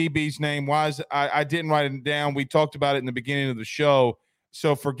forget the DB's name. I didn't write it down. We talked about it in the beginning of the show,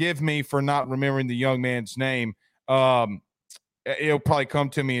 so forgive me for not remembering the young man's name. It'll probably come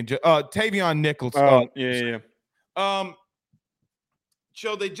to me in Tavion Nichols. Yeah.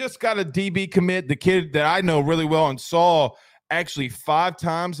 So they just got a DB commit, the kid that I know really well and saw actually 5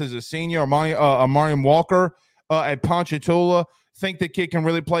 times as a senior, Amarian Walker at Ponchatoula. Think the kid can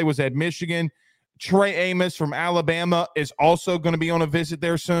really play, was at Michigan. Trey Amos from Alabama is also going to be on a visit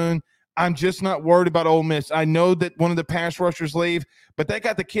there soon. I'm just not worried about Ole Miss. I know that one of the pass rushers leave, but they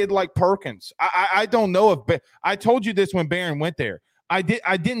got the kid like Perkins. I don't know if – I told you this when Barron went there. I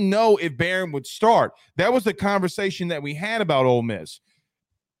didn't know if Barron would start. That was the conversation that we had about Ole Miss.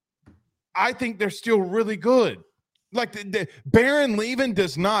 I think they're still really good. Like the Barron leaving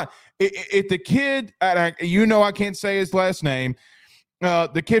does not. If the kid, I can't say his last name.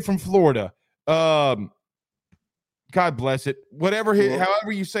 The kid from Florida. God bless it.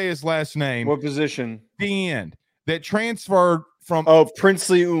 However you say his last name. What position? The end that transferred from. Oh,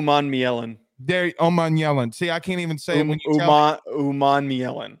 Princely Uman Mielen. There, Uman Mielen. See, I can't even say it when you tell me. Uman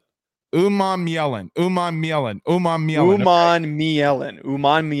Mielen. Uman Mielen.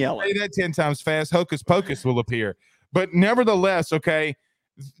 Say that 10 times fast. Hocus Pocus will appear. But nevertheless, okay,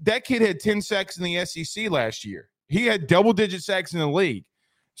 that kid had 10 sacks in the SEC last year. He had double-digit sacks in the league.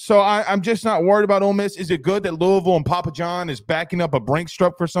 So I'm just not worried about Ole Miss. Is it good that Louisville and Papa John is backing up a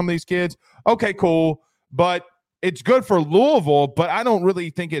Brinkstrup for some of these kids? Okay, cool. But it's good for Louisville, but I don't really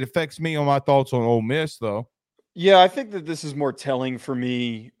think it affects me on my thoughts on Ole Miss, though. Yeah, I think that this is more telling for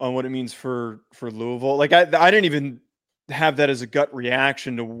me on what it means for Louisville. Like I didn't even have that as a gut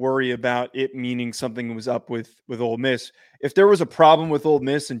reaction to worry about it meaning something was up with Ole Miss. If there was a problem with Ole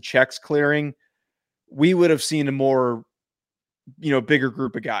Miss and checks clearing, we would have seen a more bigger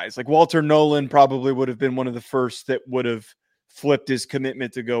group of guys. Like Walter Nolan probably would have been one of the first that would have flipped his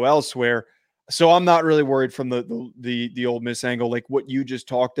commitment to go elsewhere. So I'm not really worried from the Ole Miss angle. Like what you just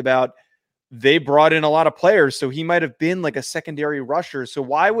talked about, they brought in a lot of players, so he might have been like a secondary rusher. So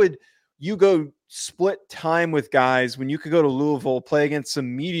why would you go split time with guys when you could go to Louisville, play against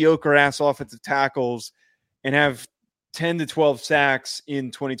some mediocre ass offensive tackles and have 10 to 12 sacks in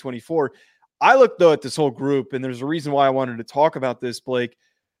 2024? I looked, though, at this whole group, and there's a reason why I wanted to talk about this, Blake.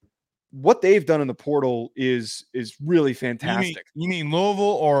 What they've done in the portal is really fantastic. You mean Louisville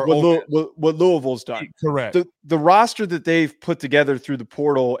or what Louisville's done? Correct. The roster that they've put together through the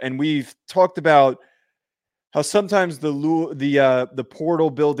portal, and we've talked about how sometimes the portal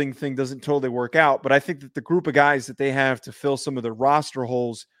building thing doesn't totally work out, but I think that the group of guys that they have to fill some of the roster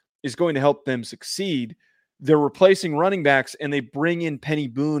holes is going to help them succeed. They're replacing running backs, and they bring in Penny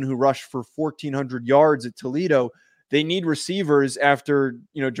Boone, who rushed for 1,400 yards at Toledo. They need receivers after,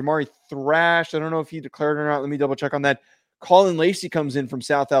 Jamari Thrash. I don't know if he declared or not. Let me double check on that. Colin Lacey comes in from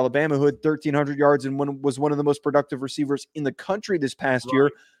South Alabama, who had 1,300 yards and was one of the most productive receivers in the country this past year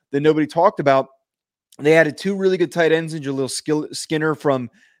that nobody talked about. They added two really good tight ends in Jaleel Skinner from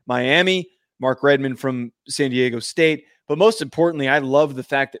Miami, Mark Redmond from San Diego State. But most importantly, I love the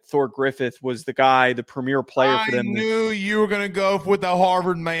fact that Thor Griffith was the premier player for them. I knew you were going to go with the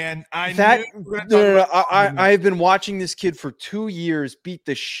Harvard man. I have been watching this kid for 2 years beat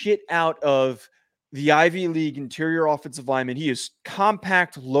the shit out of the Ivy League interior offensive lineman. He is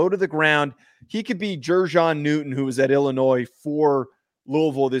compact, low to the ground. He could be Jerjon Newton, who was at Illinois for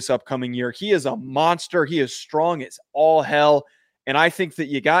Louisville this upcoming year. He is a monster. He is strong as all hell. And I think that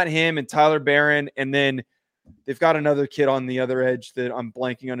you got him and Tyler Barron, and then they've got another kid on the other edge that I'm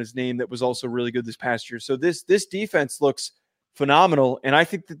blanking on his name that was also really good this past year. So this defense looks phenomenal, and I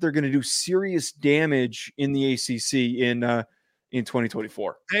think that they're going to do serious damage in the ACC in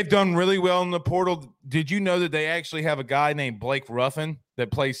 2024. They've done really well in the portal. Did you know that they actually have a guy named Blake Ruffin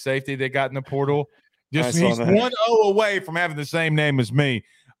that plays safety they got in the portal? He's 1-0 away from having the same name as me.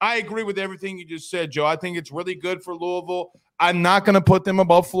 I agree with everything you just said, Joe. I think it's really good for Louisville. I'm not going to put them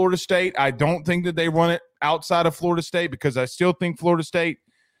above Florida State. I don't think that they run it outside of Florida State because I still think Florida State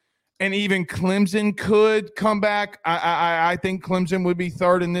and even Clemson could come back. I think Clemson would be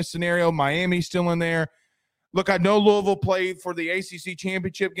third in this scenario. Miami's still in there. Look, I know Louisville played for the ACC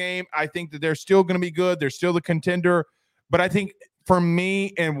championship game. I think that they're still going to be good. They're still the contender. But I think for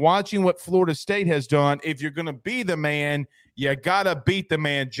me and watching what Florida State has done, if you're going to be the man, you got to beat the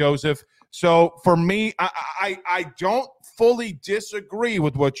man, Joseph. So for me, I don't fully disagree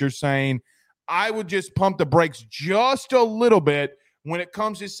with what you're saying. I would just pump the brakes just a little bit when it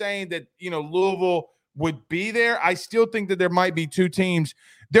comes to saying that, Louisville would be there. I still think that there might be two teams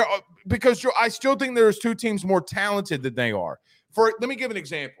there because I still think there's two teams more talented than they are. Let me give an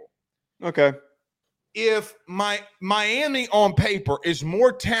example. Okay. If Miami on paper is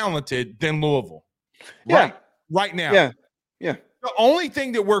more talented than Louisville, right now. Yeah. The only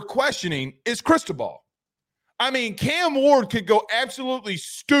thing that we're questioning is Cristobal. I mean, Cam Ward could go absolutely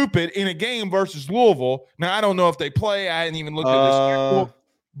stupid in a game versus Louisville. Now, I don't know if they play. I hadn't even looked at this schedule.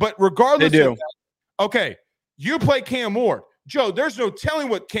 But regardless of that, okay, you play Cam Ward. Joe, there's no telling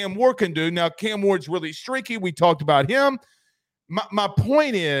what Cam Ward can do. Now, Cam Ward's really streaky. We talked about him. My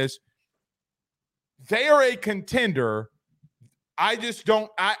point is they are a contender. I just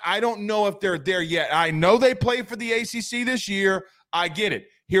don't I don't know if they're there yet. I know they played for the ACC this year. I get it.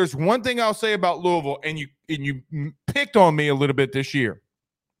 Here's one thing I'll say about Louisville, and you picked on me a little bit this year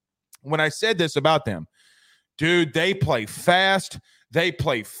when I said this about them. Dude, they play fast. They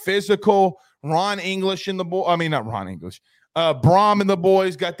play physical. Ron English and the boy. I mean, not Ron English. Brom and the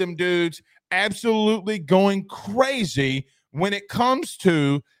boys got them dudes absolutely going crazy when it comes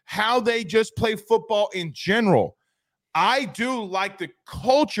to how they just play football in general. I do like the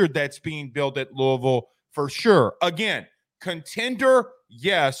culture that's being built at Louisville for sure. Again, contender,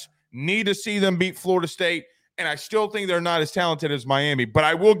 yes. Need to see them beat Florida State, and I still think they're not as talented as Miami, but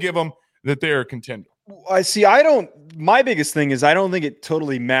I will give them that they're a contender. My biggest thing is I don't think it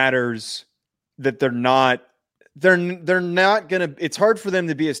totally matters that they're not they're not going to, it's hard for them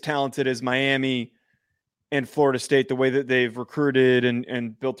to be as talented as Miami and Florida State, the way that they've recruited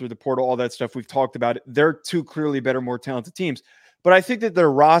and built through the portal, all that stuff we've talked about. They're two clearly better, more talented teams. But I think that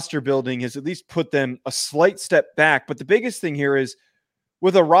their roster building has at least put them a slight step back. But the biggest thing here is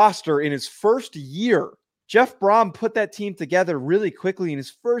with a roster in his first year, Jeff Brom put that team together really quickly in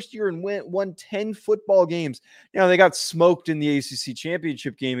his first year and won 10 football games. Now, they got smoked in the ACC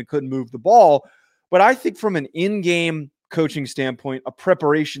championship game and couldn't move the ball. But I think from an in-game coaching standpoint, a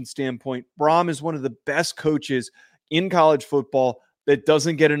preparation standpoint, Brom is one of the best coaches in college football that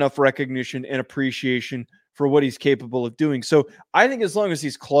doesn't get enough recognition and appreciation for what he's capable of doing. So I think as long as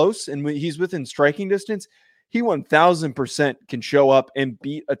he's close and he's within striking distance, he 1000% can show up and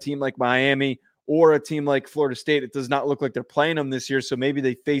beat a team like Miami or a team like Florida State. It does not look like they're playing them this year, so maybe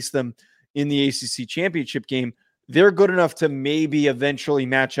they face them in the ACC championship game. They're good enough to maybe eventually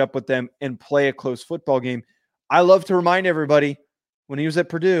match up with them and play a close football game. I love to remind everybody, when he was at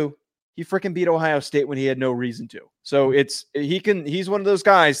Purdue, he freaking beat Ohio State when he had no reason to. So he's one of those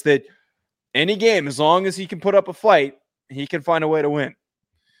guys that any game, as long as he can put up a fight, he can find a way to win.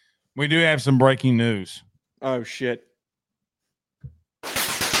 We do have some breaking news. Oh, shit.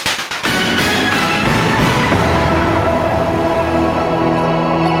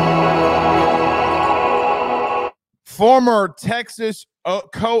 Former Texas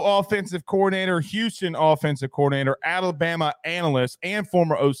co-offensive coordinator, Houston offensive coordinator, Alabama analyst, and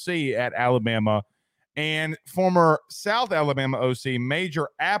former OC at Alabama, and former South Alabama OC, Major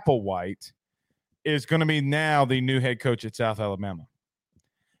Applewhite, is going to be now the new head coach at South Alabama.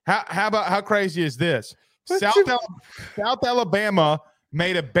 How crazy is this? South Alabama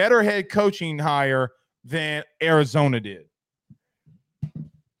made a better head coaching hire than Arizona did.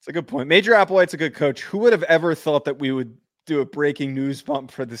 It's a good point. Major Applewhite's a good coach. Who would have ever thought that we would do a breaking news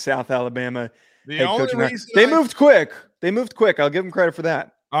bump for the South Alabama head coaching hire? They moved quick. I'll give them credit for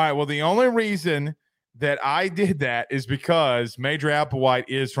that. All right. Well, the only reason that I did that is because Major Applewhite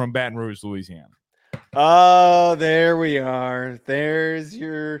is from Baton Rouge, Louisiana. Oh, there we are. There's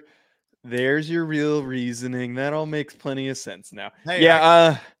your real reasoning. That all makes plenty of sense now.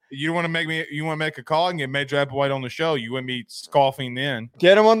 Hey, you want to make a call and get Major Applewhite on the show? You wouldn't be scoffing then.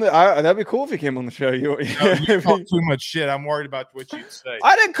 Get him on that'd be cool if he came on the show. You talk too much shit. I'm worried about what you'd say.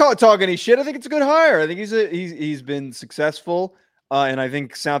 I didn't talk any shit. I think it's a good hire. I think he's been successful, and I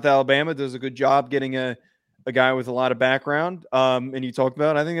think South Alabama does a good job getting a guy with a lot of background. And you talked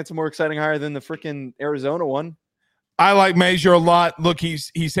about, I think it's a more exciting hire than the freaking Arizona one. I like Major a lot. Look,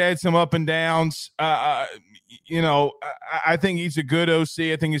 he's had some up and downs. I think he's a good OC.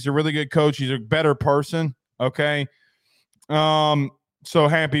 I think he's a really good coach. He's a better person. Okay. So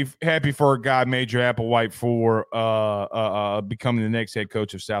happy for a guy, Major Applewhite, for becoming the next head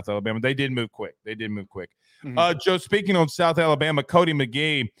coach of South Alabama. They did move quick. Mm-hmm. Joe, speaking of South Alabama, Cody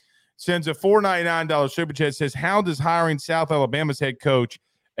McGee sends a $4.99 super chat, says, how does hiring South Alabama's head coach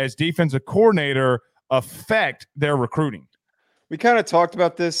as defensive coordinator affect their recruiting? We kind of talked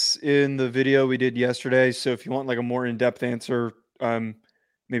about this in the video we did yesterday. So if you want like a more in-depth answer,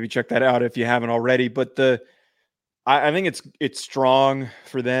 maybe check that out if you haven't already. But I think it's strong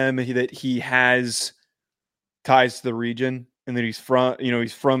for them that he has ties to the region and that he's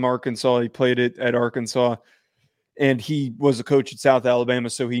from Arkansas. He played it at Arkansas and he was a coach at South Alabama.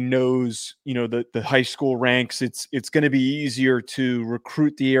 So he knows, the high school ranks. It's going to be easier to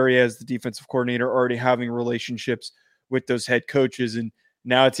recruit the area as the defensive coordinator, already having relationships with those head coaches. And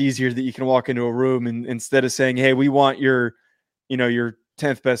now it's easier that you can walk into a room and instead of saying, hey, we want your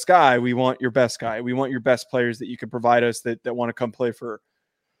 10th best guy, we want your best guy. We want your best players that you can provide us that want to come play for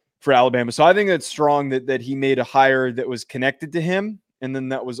Alabama. So I think that's strong that he made a hire that was connected to him. And then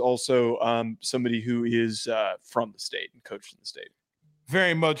that was also somebody who is from the state and coached in the state.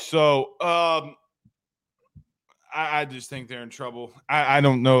 Very much so. I just think they're in trouble. I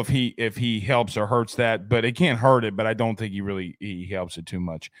don't know if he helps or hurts that, but it can't hurt it. But I don't think he helps it too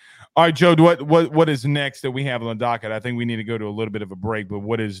much. All right, Joe. What is next that we have on the docket? I think we need to go to a little bit of a break. But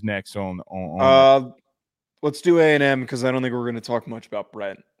what is next on let's do A&M because I don't think we're going to talk much about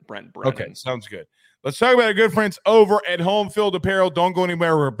Brent Brennan. Okay, sounds good. Let's talk about our good friends over at Home Field Apparel. Don't go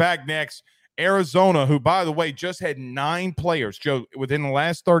anywhere. We're back next. Arizona, who, by the way, just had 9 players, Joe, within the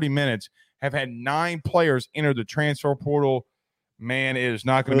last 30 minutes, have had 9 players enter the transfer portal. Man, it is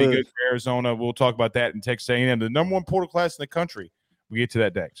not going to be good for Arizona. We'll talk about that in Texas A&M, the number 1 portal class in the country. We get to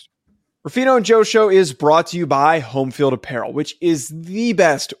that next. Ruffino and Joe Show is brought to you by Home Field Apparel, which is the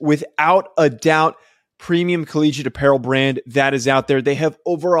best, without a doubt, premium collegiate apparel brand that is out there. They have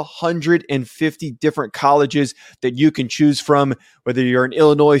over 150 different colleges that you can choose from, whether you're an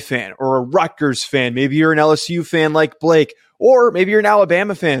Illinois fan or a Rutgers fan, maybe you're an LSU fan like Blake, or maybe you're an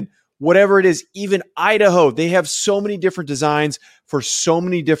Alabama fan, whatever it is, even Idaho. They have so many different designs for so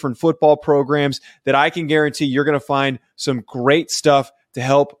many different football programs that I can guarantee you're going to find some great stuff to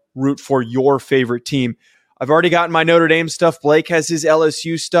help root for your favorite team. I've already gotten my Notre Dame stuff. Blake has his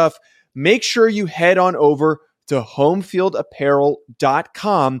LSU stuff. Make sure you head on over to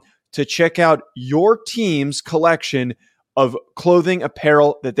homefieldapparel.com to check out your team's collection of clothing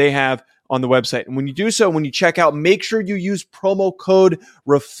apparel that they have on the website. And when you do so, when you check out, make sure you use promo code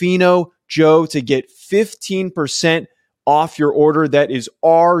Ruffino Joe to get 15% off your order. That is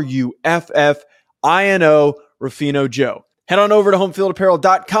RUFFINO Ruffino Joe. Head on over to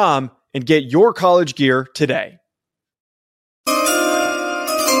homefieldapparel.com and get your college gear today.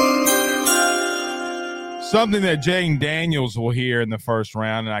 Something that Jane Daniels will hear in the first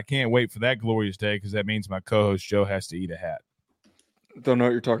round, and I can't wait for that glorious day because that means my co-host Joe has to eat a hat. Don't know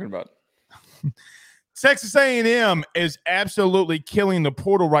what you're talking about. Texas A&M is absolutely killing the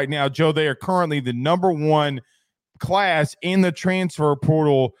portal right now, Joe. They are currently the number one class in the transfer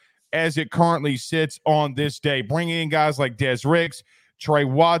portal as it currently sits on this day, bringing in guys like Des Ricks, Trey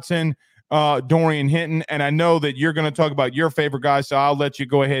Watson, Dorian Hinton, and I know that you're going to talk about your favorite guy, so I'll let you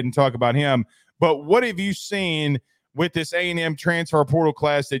go ahead and talk about him. But what have you seen with this A&M transfer portal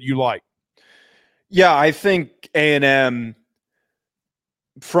class that you like? Yeah, I think A&M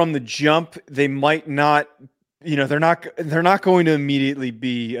from the jump, they might not, they're not going to immediately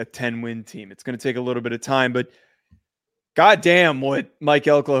be a 10-win team. It's going to take a little bit of time, but goddamn what Mike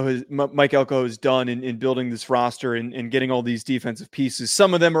Elko has done in building this roster and getting all these defensive pieces.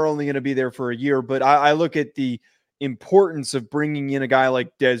 Some of them are only going to be there for a year, but I look at the importance of bringing in a guy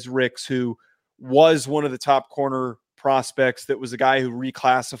like Des Ricks, who was one of the top corner prospects, that was a guy who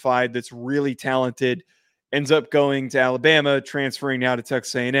reclassified, that's really talented, ends up going to Alabama, transferring now to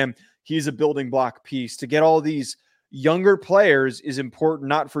Texas A&M. He's a building block piece. To get all these younger players is important,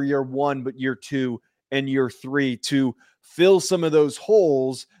 not for year one, but year two and year three, to fill some of those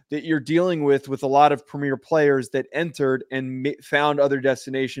holes that you're dealing with a lot of premier players that entered and found other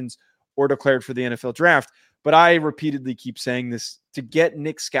destinations or declared for the NFL draft. But I repeatedly keep saying this, to get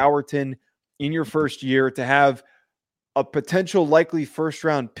Nick Scourton in your first year, to have a potential likely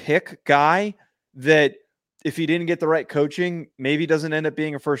first-round pick guy that, if he didn't get the right coaching, maybe doesn't end up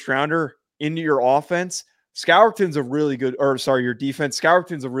being a first-rounder into your offense. Your defense.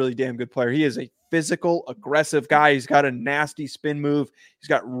 Scourton's a really damn good player. He is a physical, aggressive guy. He's got a nasty spin move. He's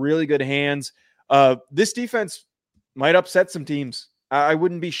got really good hands. This defense might upset some teams. I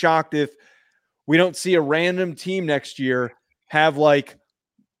wouldn't be shocked if we don't see a random team next year have like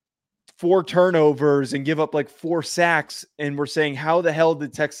 4 turnovers and give up like 4 sacks, and we're saying, how the hell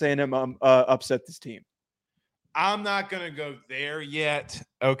did Texas A&M upset this team? I'm not going to go there yet,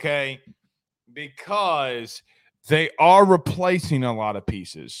 okay, because they are replacing a lot of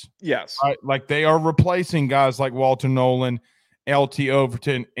pieces. Yes. Right? Like, they are replacing guys like Walter Nolan, LT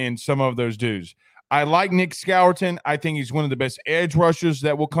Overton, and some of those dudes. I like Nick Scourton. I think he's one of the best edge rushers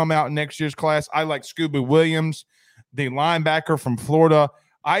that will come out in next year's class. I like Scooby Williams, the linebacker from Florida.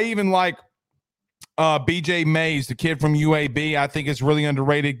 I even like BJ Mays, the kid from UAB. I think it's really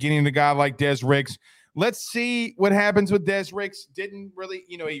underrated, getting a guy like Des Ricks. Let's see what happens with Des Ricks. Didn't really,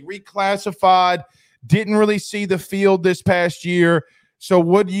 he reclassified, didn't really see the field this past year. So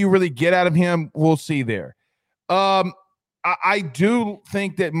what do you really get out of him? We'll see there. I do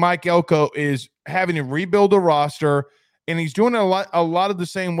think that Mike Elko is having to rebuild a roster, and he's doing a lot of the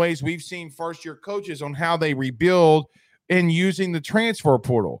same ways we've seen first-year coaches on how they rebuild and using the transfer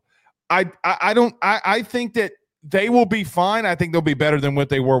portal. I think that they will be fine. I think they'll be better than what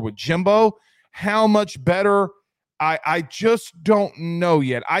they were with Jimbo. How much better? I just don't know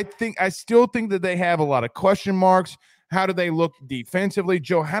yet. I still think that they have a lot of question marks. How do they look defensively?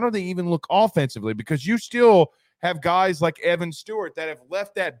 Joe, how do they even look offensively? Because you still have guys like Evan Stewart that have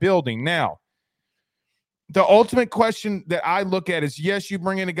left that building. Now, the ultimate question that I look at is, yes, you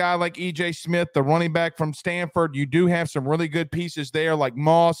bring in a guy like E.J. Smith, the running back from Stanford. You do have some really good pieces there like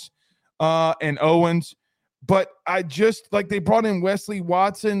Moss and Owens. But I just like, they brought in Wesley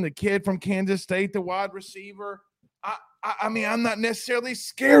Watson, the kid from Kansas State, the wide receiver. I mean, I'm not necessarily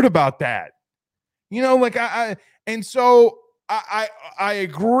scared about that. So I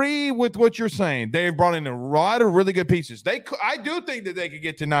agree with what you're saying. They've brought in a lot of really good pieces. I do think that they could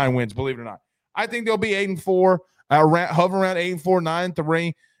get to 9 wins, believe it or not. I think they'll be 8-4, hover around 8-4,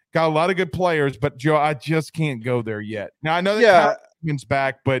 9-3. Got a lot of good players, but Joe, I just can't go there yet. Now I know that Kadyn's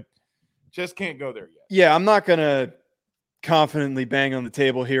back, but just can't go there yet. Yeah, I'm not going to confidently bang on the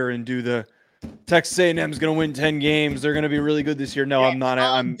table here and do the Texas A&M is going to win 10 games. They're going to be really good this year. No, I'm not.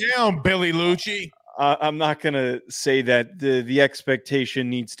 I'm down, Billy Lucci. I'm not going to say that. The expectation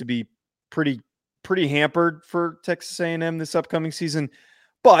needs to be pretty hampered for Texas A&M this upcoming season.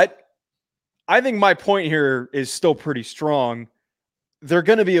 But I think my point here is still pretty strong. They're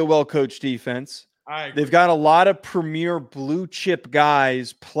going to be a well-coached defense. They've got a lot of premier blue chip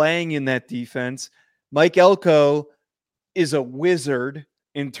guys playing in that defense. Mike Elko is a wizard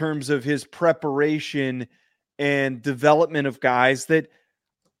in terms of his preparation and development of guys that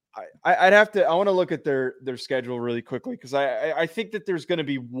I want to look at their schedule really quickly, because I think that there's going to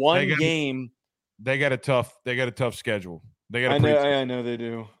be one game. They got a tough schedule. I know they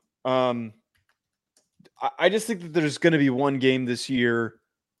do. I just think that there's going to be one game this year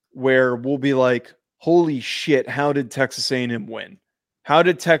where we'll be like, holy shit, how did Texas A&M win? How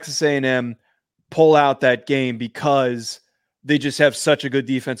did Texas A&M pull out that game? Because they just have such a good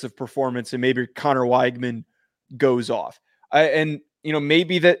defensive performance, and maybe Connor Weigman goes off.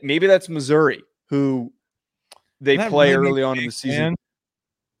 Maybe that's Missouri, who they play early on in the season. Man.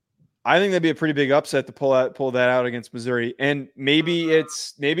 I think that'd be a pretty big upset to pull that out against Missouri. And maybe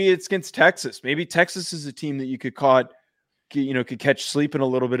it's against Texas. Maybe Texas is a team that you could catch sleeping a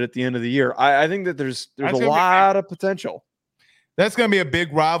little bit at the end of the year. I think that there's a lot of potential. That's going to be a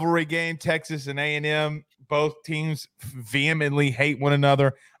big rivalry game. Texas and A&M, both teams vehemently hate one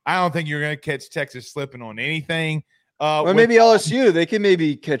another. I don't think you're going to catch Texas slipping on anything. Maybe LSU. They can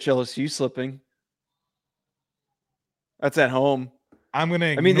maybe catch LSU slipping. That's at home.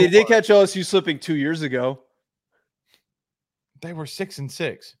 They did catch LSU slipping 2 years ago. They were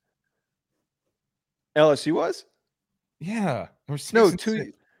 6-6. LSU was? Yeah. They were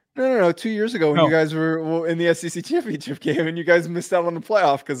 6-6. No. 2 years ago when you guys were in the SEC championship game and you guys missed out on the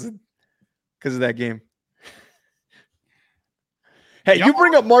playoff because of that game. Hey, you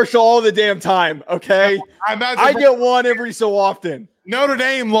bring up Marshall all the damn time, okay? I get one every so often. Notre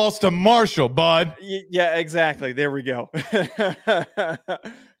Dame lost to Marshall, bud. Yeah, exactly. There we go.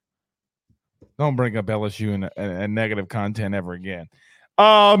 Don't bring up LSU and negative content ever again.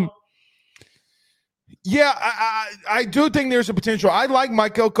 Yeah, I do think there's a potential. I like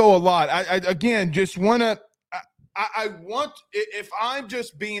Mike Elko a lot. I just want to – I want – if I'm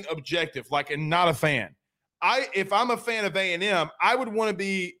just being objective, and not a fan, if I'm a fan of A&M, I would want to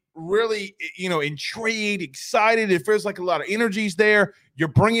be really, intrigued, excited. It feels like a lot of energy's there. You're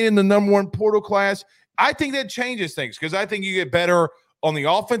bringing in the number one portal class. I think that changes things, because I think you get better on the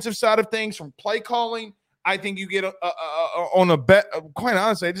offensive side of things from play calling. I think you get on a bet. Quite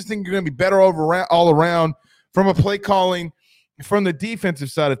honestly, I just think you're going to be better all around from a play calling from the defensive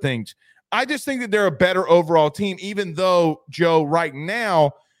side of things. I just think that they're a better overall team, even though, Joe, right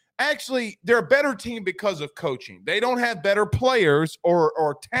now, actually, they're a better team because of coaching. They don't have better players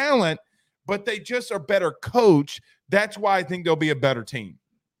or talent, but they just are better coached. That's why I think they'll be a better team.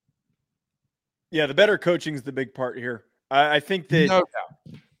 Yeah, the better coaching is the big part here. I think that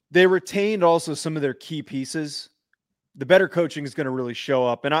they retained also some of their key pieces. The better coaching is going to really show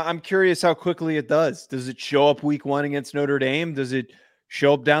up. And I'm curious how quickly it does. Does it show up week one against Notre Dame? Does it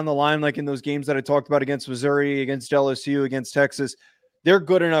show up down the line like in those games that I talked about against Missouri, against LSU, against Texas? They're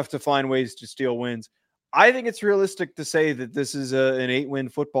good enough to find ways to steal wins. I think it's realistic to say that this is an 8-win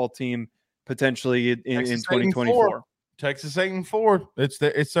football team potentially in 2024. Texas 8-4.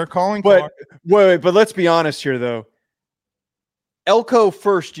 It's their calling card. But let's be honest here, though. Elko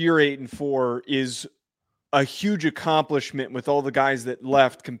first year 8-4 is a huge accomplishment with all the guys that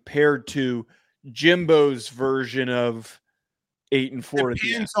left compared to Jimbo's version of 8-4.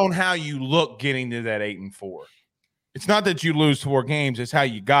 Depends on how you look getting to that 8-4. It's not that you lose 4 games; it's how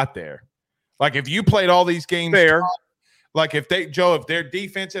you got there. Like if you played all these games, fair. If they're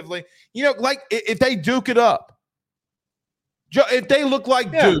defensively, if they duke it up, Joe, if they look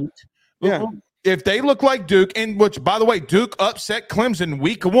like Duke, if they look like Duke, and which, by the way, Duke upset Clemson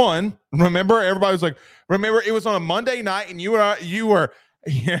week 1. Remember, everybody was like, it was on a Monday night, and you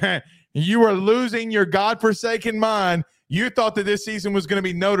were losing your godforsaken mind. You thought that this season was going to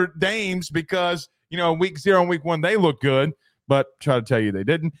be Notre Dame's because, week 0 and week 1, they look good, but try to tell you they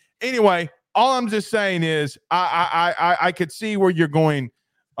didn't. Anyway, all I'm just saying is I could see where you're going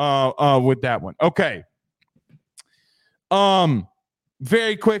with that one. Okay.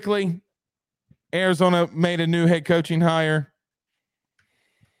 Very quickly, Arizona made a new head coaching hire.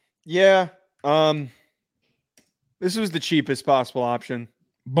 Yeah. This was the cheapest possible option.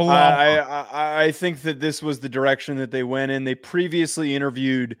 I think that this was the direction that they went in. They previously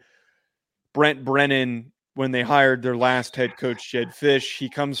interviewed Brent Brennan when they hired their last head coach, Jed Fish. He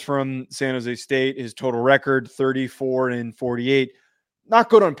comes from San Jose State. His total record, 34-48. Not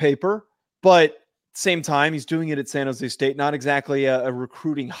good on paper, but same time, he's doing it at San Jose State. Not exactly a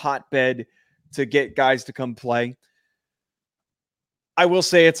recruiting hotbed to get guys to come play. I will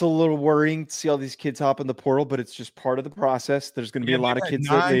say it's a little worrying to see all these kids hop in the portal, but it's just part of the process. There's going to be a lot of kids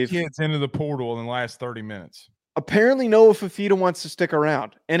that leave. 9 kids into the portal in the last 30 minutes. Apparently, Noah Fifita wants to stick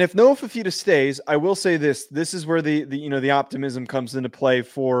around, and if Noah Fifita stays, I will say this: this is where the optimism comes into play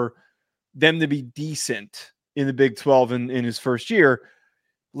for them to be decent in the Big 12 in his first year.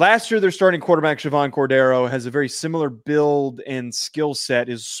 Last year, their starting quarterback, Siobhan Cordero, has a very similar build and skill set.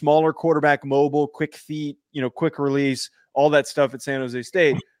 Is smaller quarterback, mobile, quick feet, quick release, all that stuff at San Jose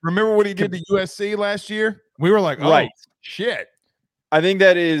State. Remember what he did to USC last year? We were like, oh, right. Shit. I think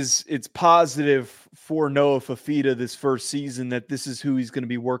that it's positive for Noah Fifita this first season that this is who he's going to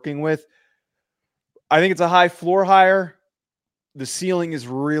be working with. I think it's a high floor hire. The ceiling is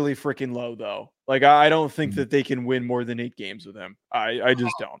really freaking low, though. Like, I don't think that they can win more than 8 games with him. I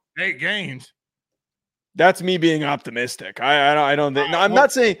just don't. 8 games. That's me being optimistic. I don't think. No, I'm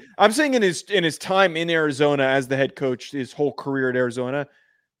not saying. I'm saying in his time in Arizona as the head coach, his whole career at Arizona,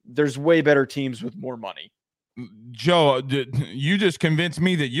 there's way better teams with more money. Joe, you just convinced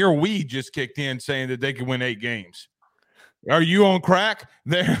me that your weed just kicked in, saying that they could win 8 games. Are you on crack,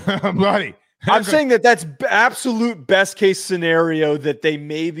 there, buddy? I'm saying that's absolute best case scenario that they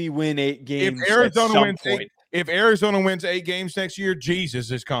maybe win 8 games. If Arizona wins 8 games next year, Jesus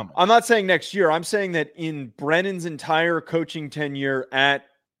is coming. I'm not saying next year. I'm saying that in Brennan's entire coaching tenure at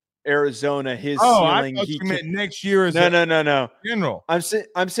Arizona, his ceiling. I thought you meant next year is no. General.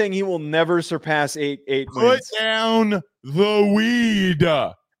 I'm saying he will never surpass 8 wins. Put down the weed.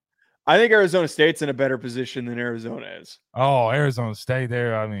 I think Arizona State's in a better position than Arizona is. Oh, Arizona State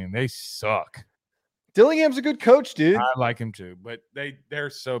there. I mean, they suck. Dillingham's a good coach, dude. I like him too, but they're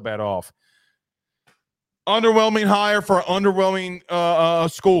so bad off. Underwhelming hire for underwhelming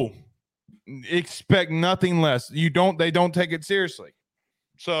school. Expect nothing less. They don't take it seriously.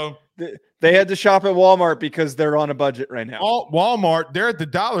 So they had to shop at Walmart because they're on a budget right now. Walmart, they're at the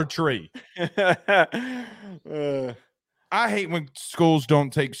Dollar Tree. I hate when schools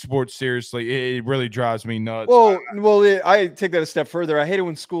don't take sports seriously. It really drives me nuts. Well, I take that a step further. I hate it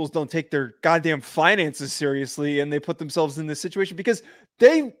when schools don't take their goddamn finances seriously and they put themselves in this situation because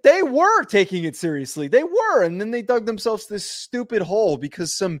they were taking it seriously. They were, and then they dug themselves this stupid hole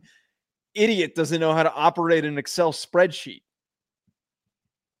because some idiot doesn't know how to operate an Excel spreadsheet.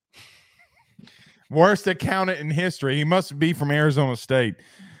 Worst accountant in history. He must be from Arizona State.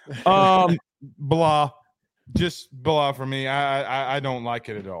 Blah. Just blah for me. I don't like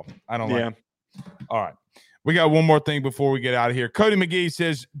it at all. I don't like it. All right. We got one more thing before we get out of here. Cody McGee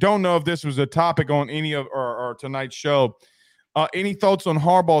says, don't know if this was a topic on any of our tonight's show. Any thoughts on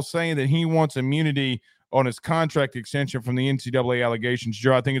Harbaugh saying that he wants immunity on his contract extension from the NCAA allegations?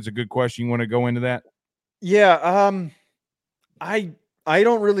 Joe, I think it's a good question. You want to go into that? Yeah. I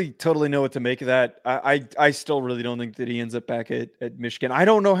don't really totally know what to make of that. I still really don't think that he ends up back at Michigan. I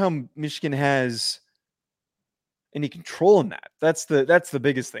don't know how Michigan has any control in that. That's the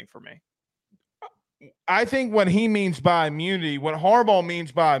biggest thing for me. I think what he means by immunity, what Harbaugh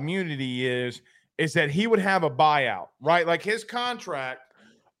means by immunity is that he would have a buyout, right? Like his contract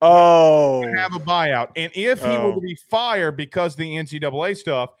would have a buyout. And if he were to be fired because of the NCAA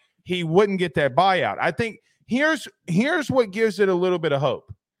stuff, he wouldn't get that buyout. I think here's what gives it a little bit of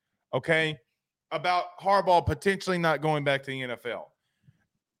hope, okay, about Harbaugh potentially not going back to the NFL.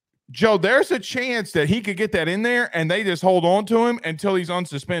 Joe, there's a chance that he could get that in there and they just hold on to him until he's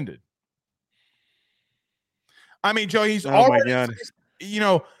unsuspended. I mean, Joe, he's already,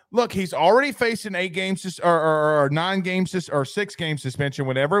 look, he's already faced an 8 games or 9 games or 6 game suspension,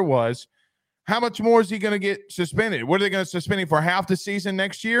 whatever it was. How much more is he going to get suspended? What are they going to suspend him for, half the season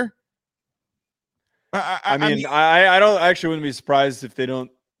next year? I wouldn't be surprised if they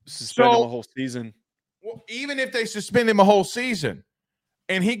don't suspend him a whole season. Well, even if they suspend him a whole season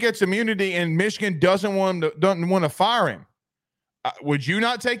and he gets immunity and Michigan doesn't want to fire him, would you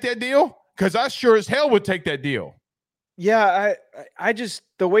not take that deal? Because I sure as hell would take that deal. Yeah, I just,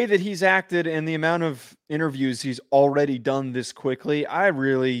 the way that he's acted and the amount of interviews he's already done this quickly, I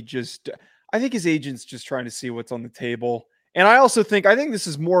think his agent's just trying to see what's on the table. And I think this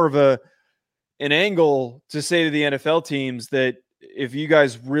is more of an angle to say to the NFL teams that if you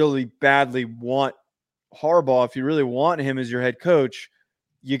guys really badly want Harbaugh, if you really want him as your head coach,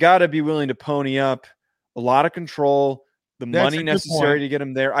 you got to be willing to pony up a lot of control, the money necessary to get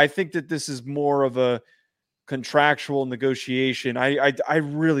him there. I think that this is more of a contractual negotiation. I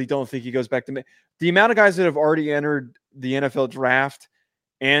really don't think he goes back to the amount of guys that have already entered the NFL draft,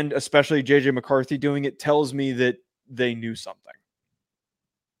 and especially JJ McCarthy doing it, tells me that they knew something.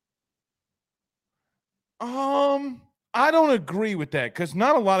 I don't agree with that because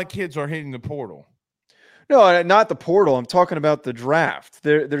not a lot of kids are hitting the portal. No, not the portal. I'm talking about the draft.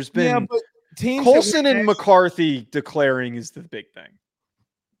 There's been teams Colson and McCarthy declaring is the big thing.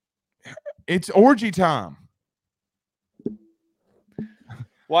 It's orgy time.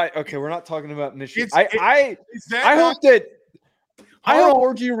 Why? Okay, we're not talking about Michigan. I hope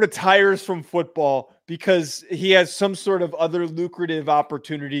Orgy retires from football because he has some sort of other lucrative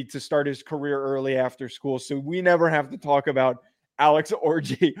opportunity to start his career early after school. So we never have to talk about Alex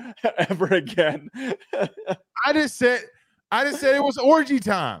Orgy ever again. I just said it was orgy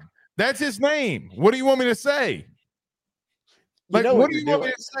time. That's his name. What do you want me to say? Like, what do you want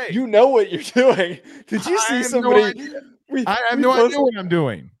me to say? You know what you're doing. Did you see somebody? I have no idea what I'm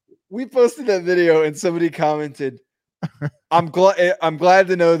doing. We posted that video and somebody commented, I'm glad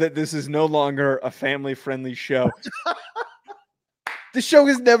to know that this is no longer a family-friendly show. The show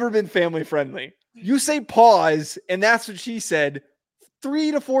has never been family-friendly. You say pause, and that's what she said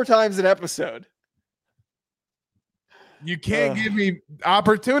 3 to 4 times an episode. You can't give me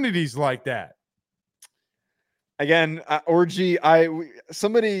opportunities like that. Again, Orgy,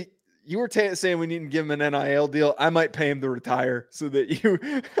 you were saying we need to give him an NIL deal. I might pay him to retire so that you.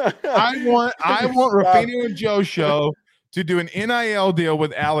 I want Ruffino and Joe show to do an NIL deal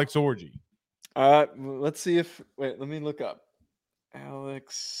with Alex Orgy. Let's see if let me look up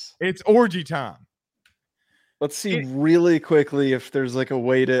Alex. It's orgy time. Let's see really quickly if there's like a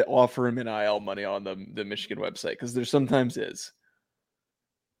way to offer him NIL money on the Michigan website because there sometimes is.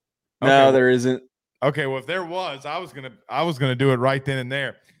 No, there isn't. Okay, well if there was, I was gonna do it right then and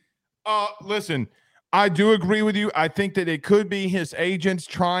there. Listen, I do agree with you. I think that it could be his agents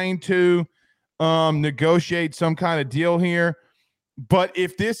trying to negotiate some kind of deal here. But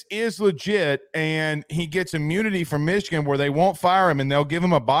if this is legit and he gets immunity from Michigan where they won't fire him and they'll give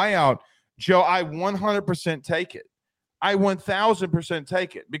him a buyout, Joe, I 100% take it. I 1,000%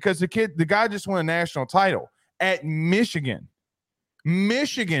 take it because the guy just won a national title at Michigan.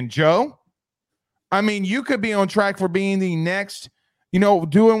 Michigan, Joe. I mean, you could be on track for being the next,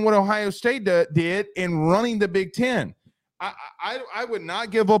 doing what Ohio State did and running the Big Ten. I would not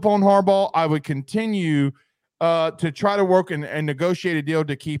give up on Harbaugh. I would continue to try to work and negotiate a deal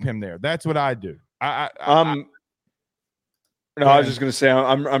to keep him there. That's what I do. I was just going to say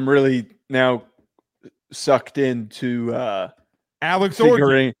I'm really now sucked into Alex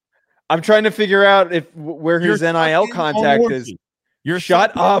Orgy. I'm trying to figure out where his NIL contact is.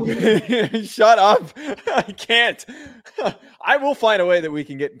 Shut up. Shut up. I can't. I will find a way that we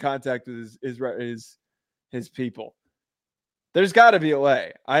can get in contact with his people. There's got to be a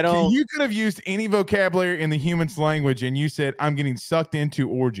way. You could have used any vocabulary in the human's language, and you said, I'm getting sucked into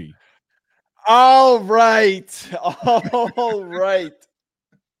orgy. All right. All right.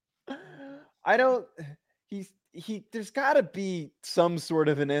 There's got to be some sort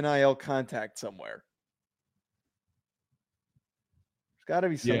of an NIL contact somewhere. There's got to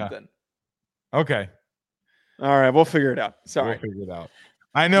be something. Yeah. Okay. All right. We'll figure it out. Sorry. We'll figure it out.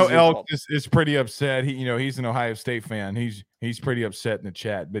 I know Elk is pretty upset. He's an Ohio State fan. He's pretty upset in the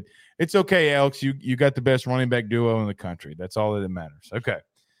chat, but it's okay, Alex. You got the best running back duo in the country. That's all that matters. Okay.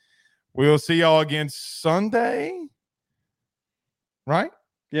 We'll see y'all again Sunday. Right?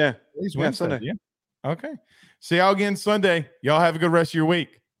 Yeah. It's Wednesday. Sunday. Yeah. Okay. See y'all again Sunday. Y'all have a good rest of your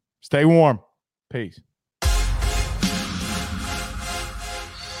week. Stay warm. Peace.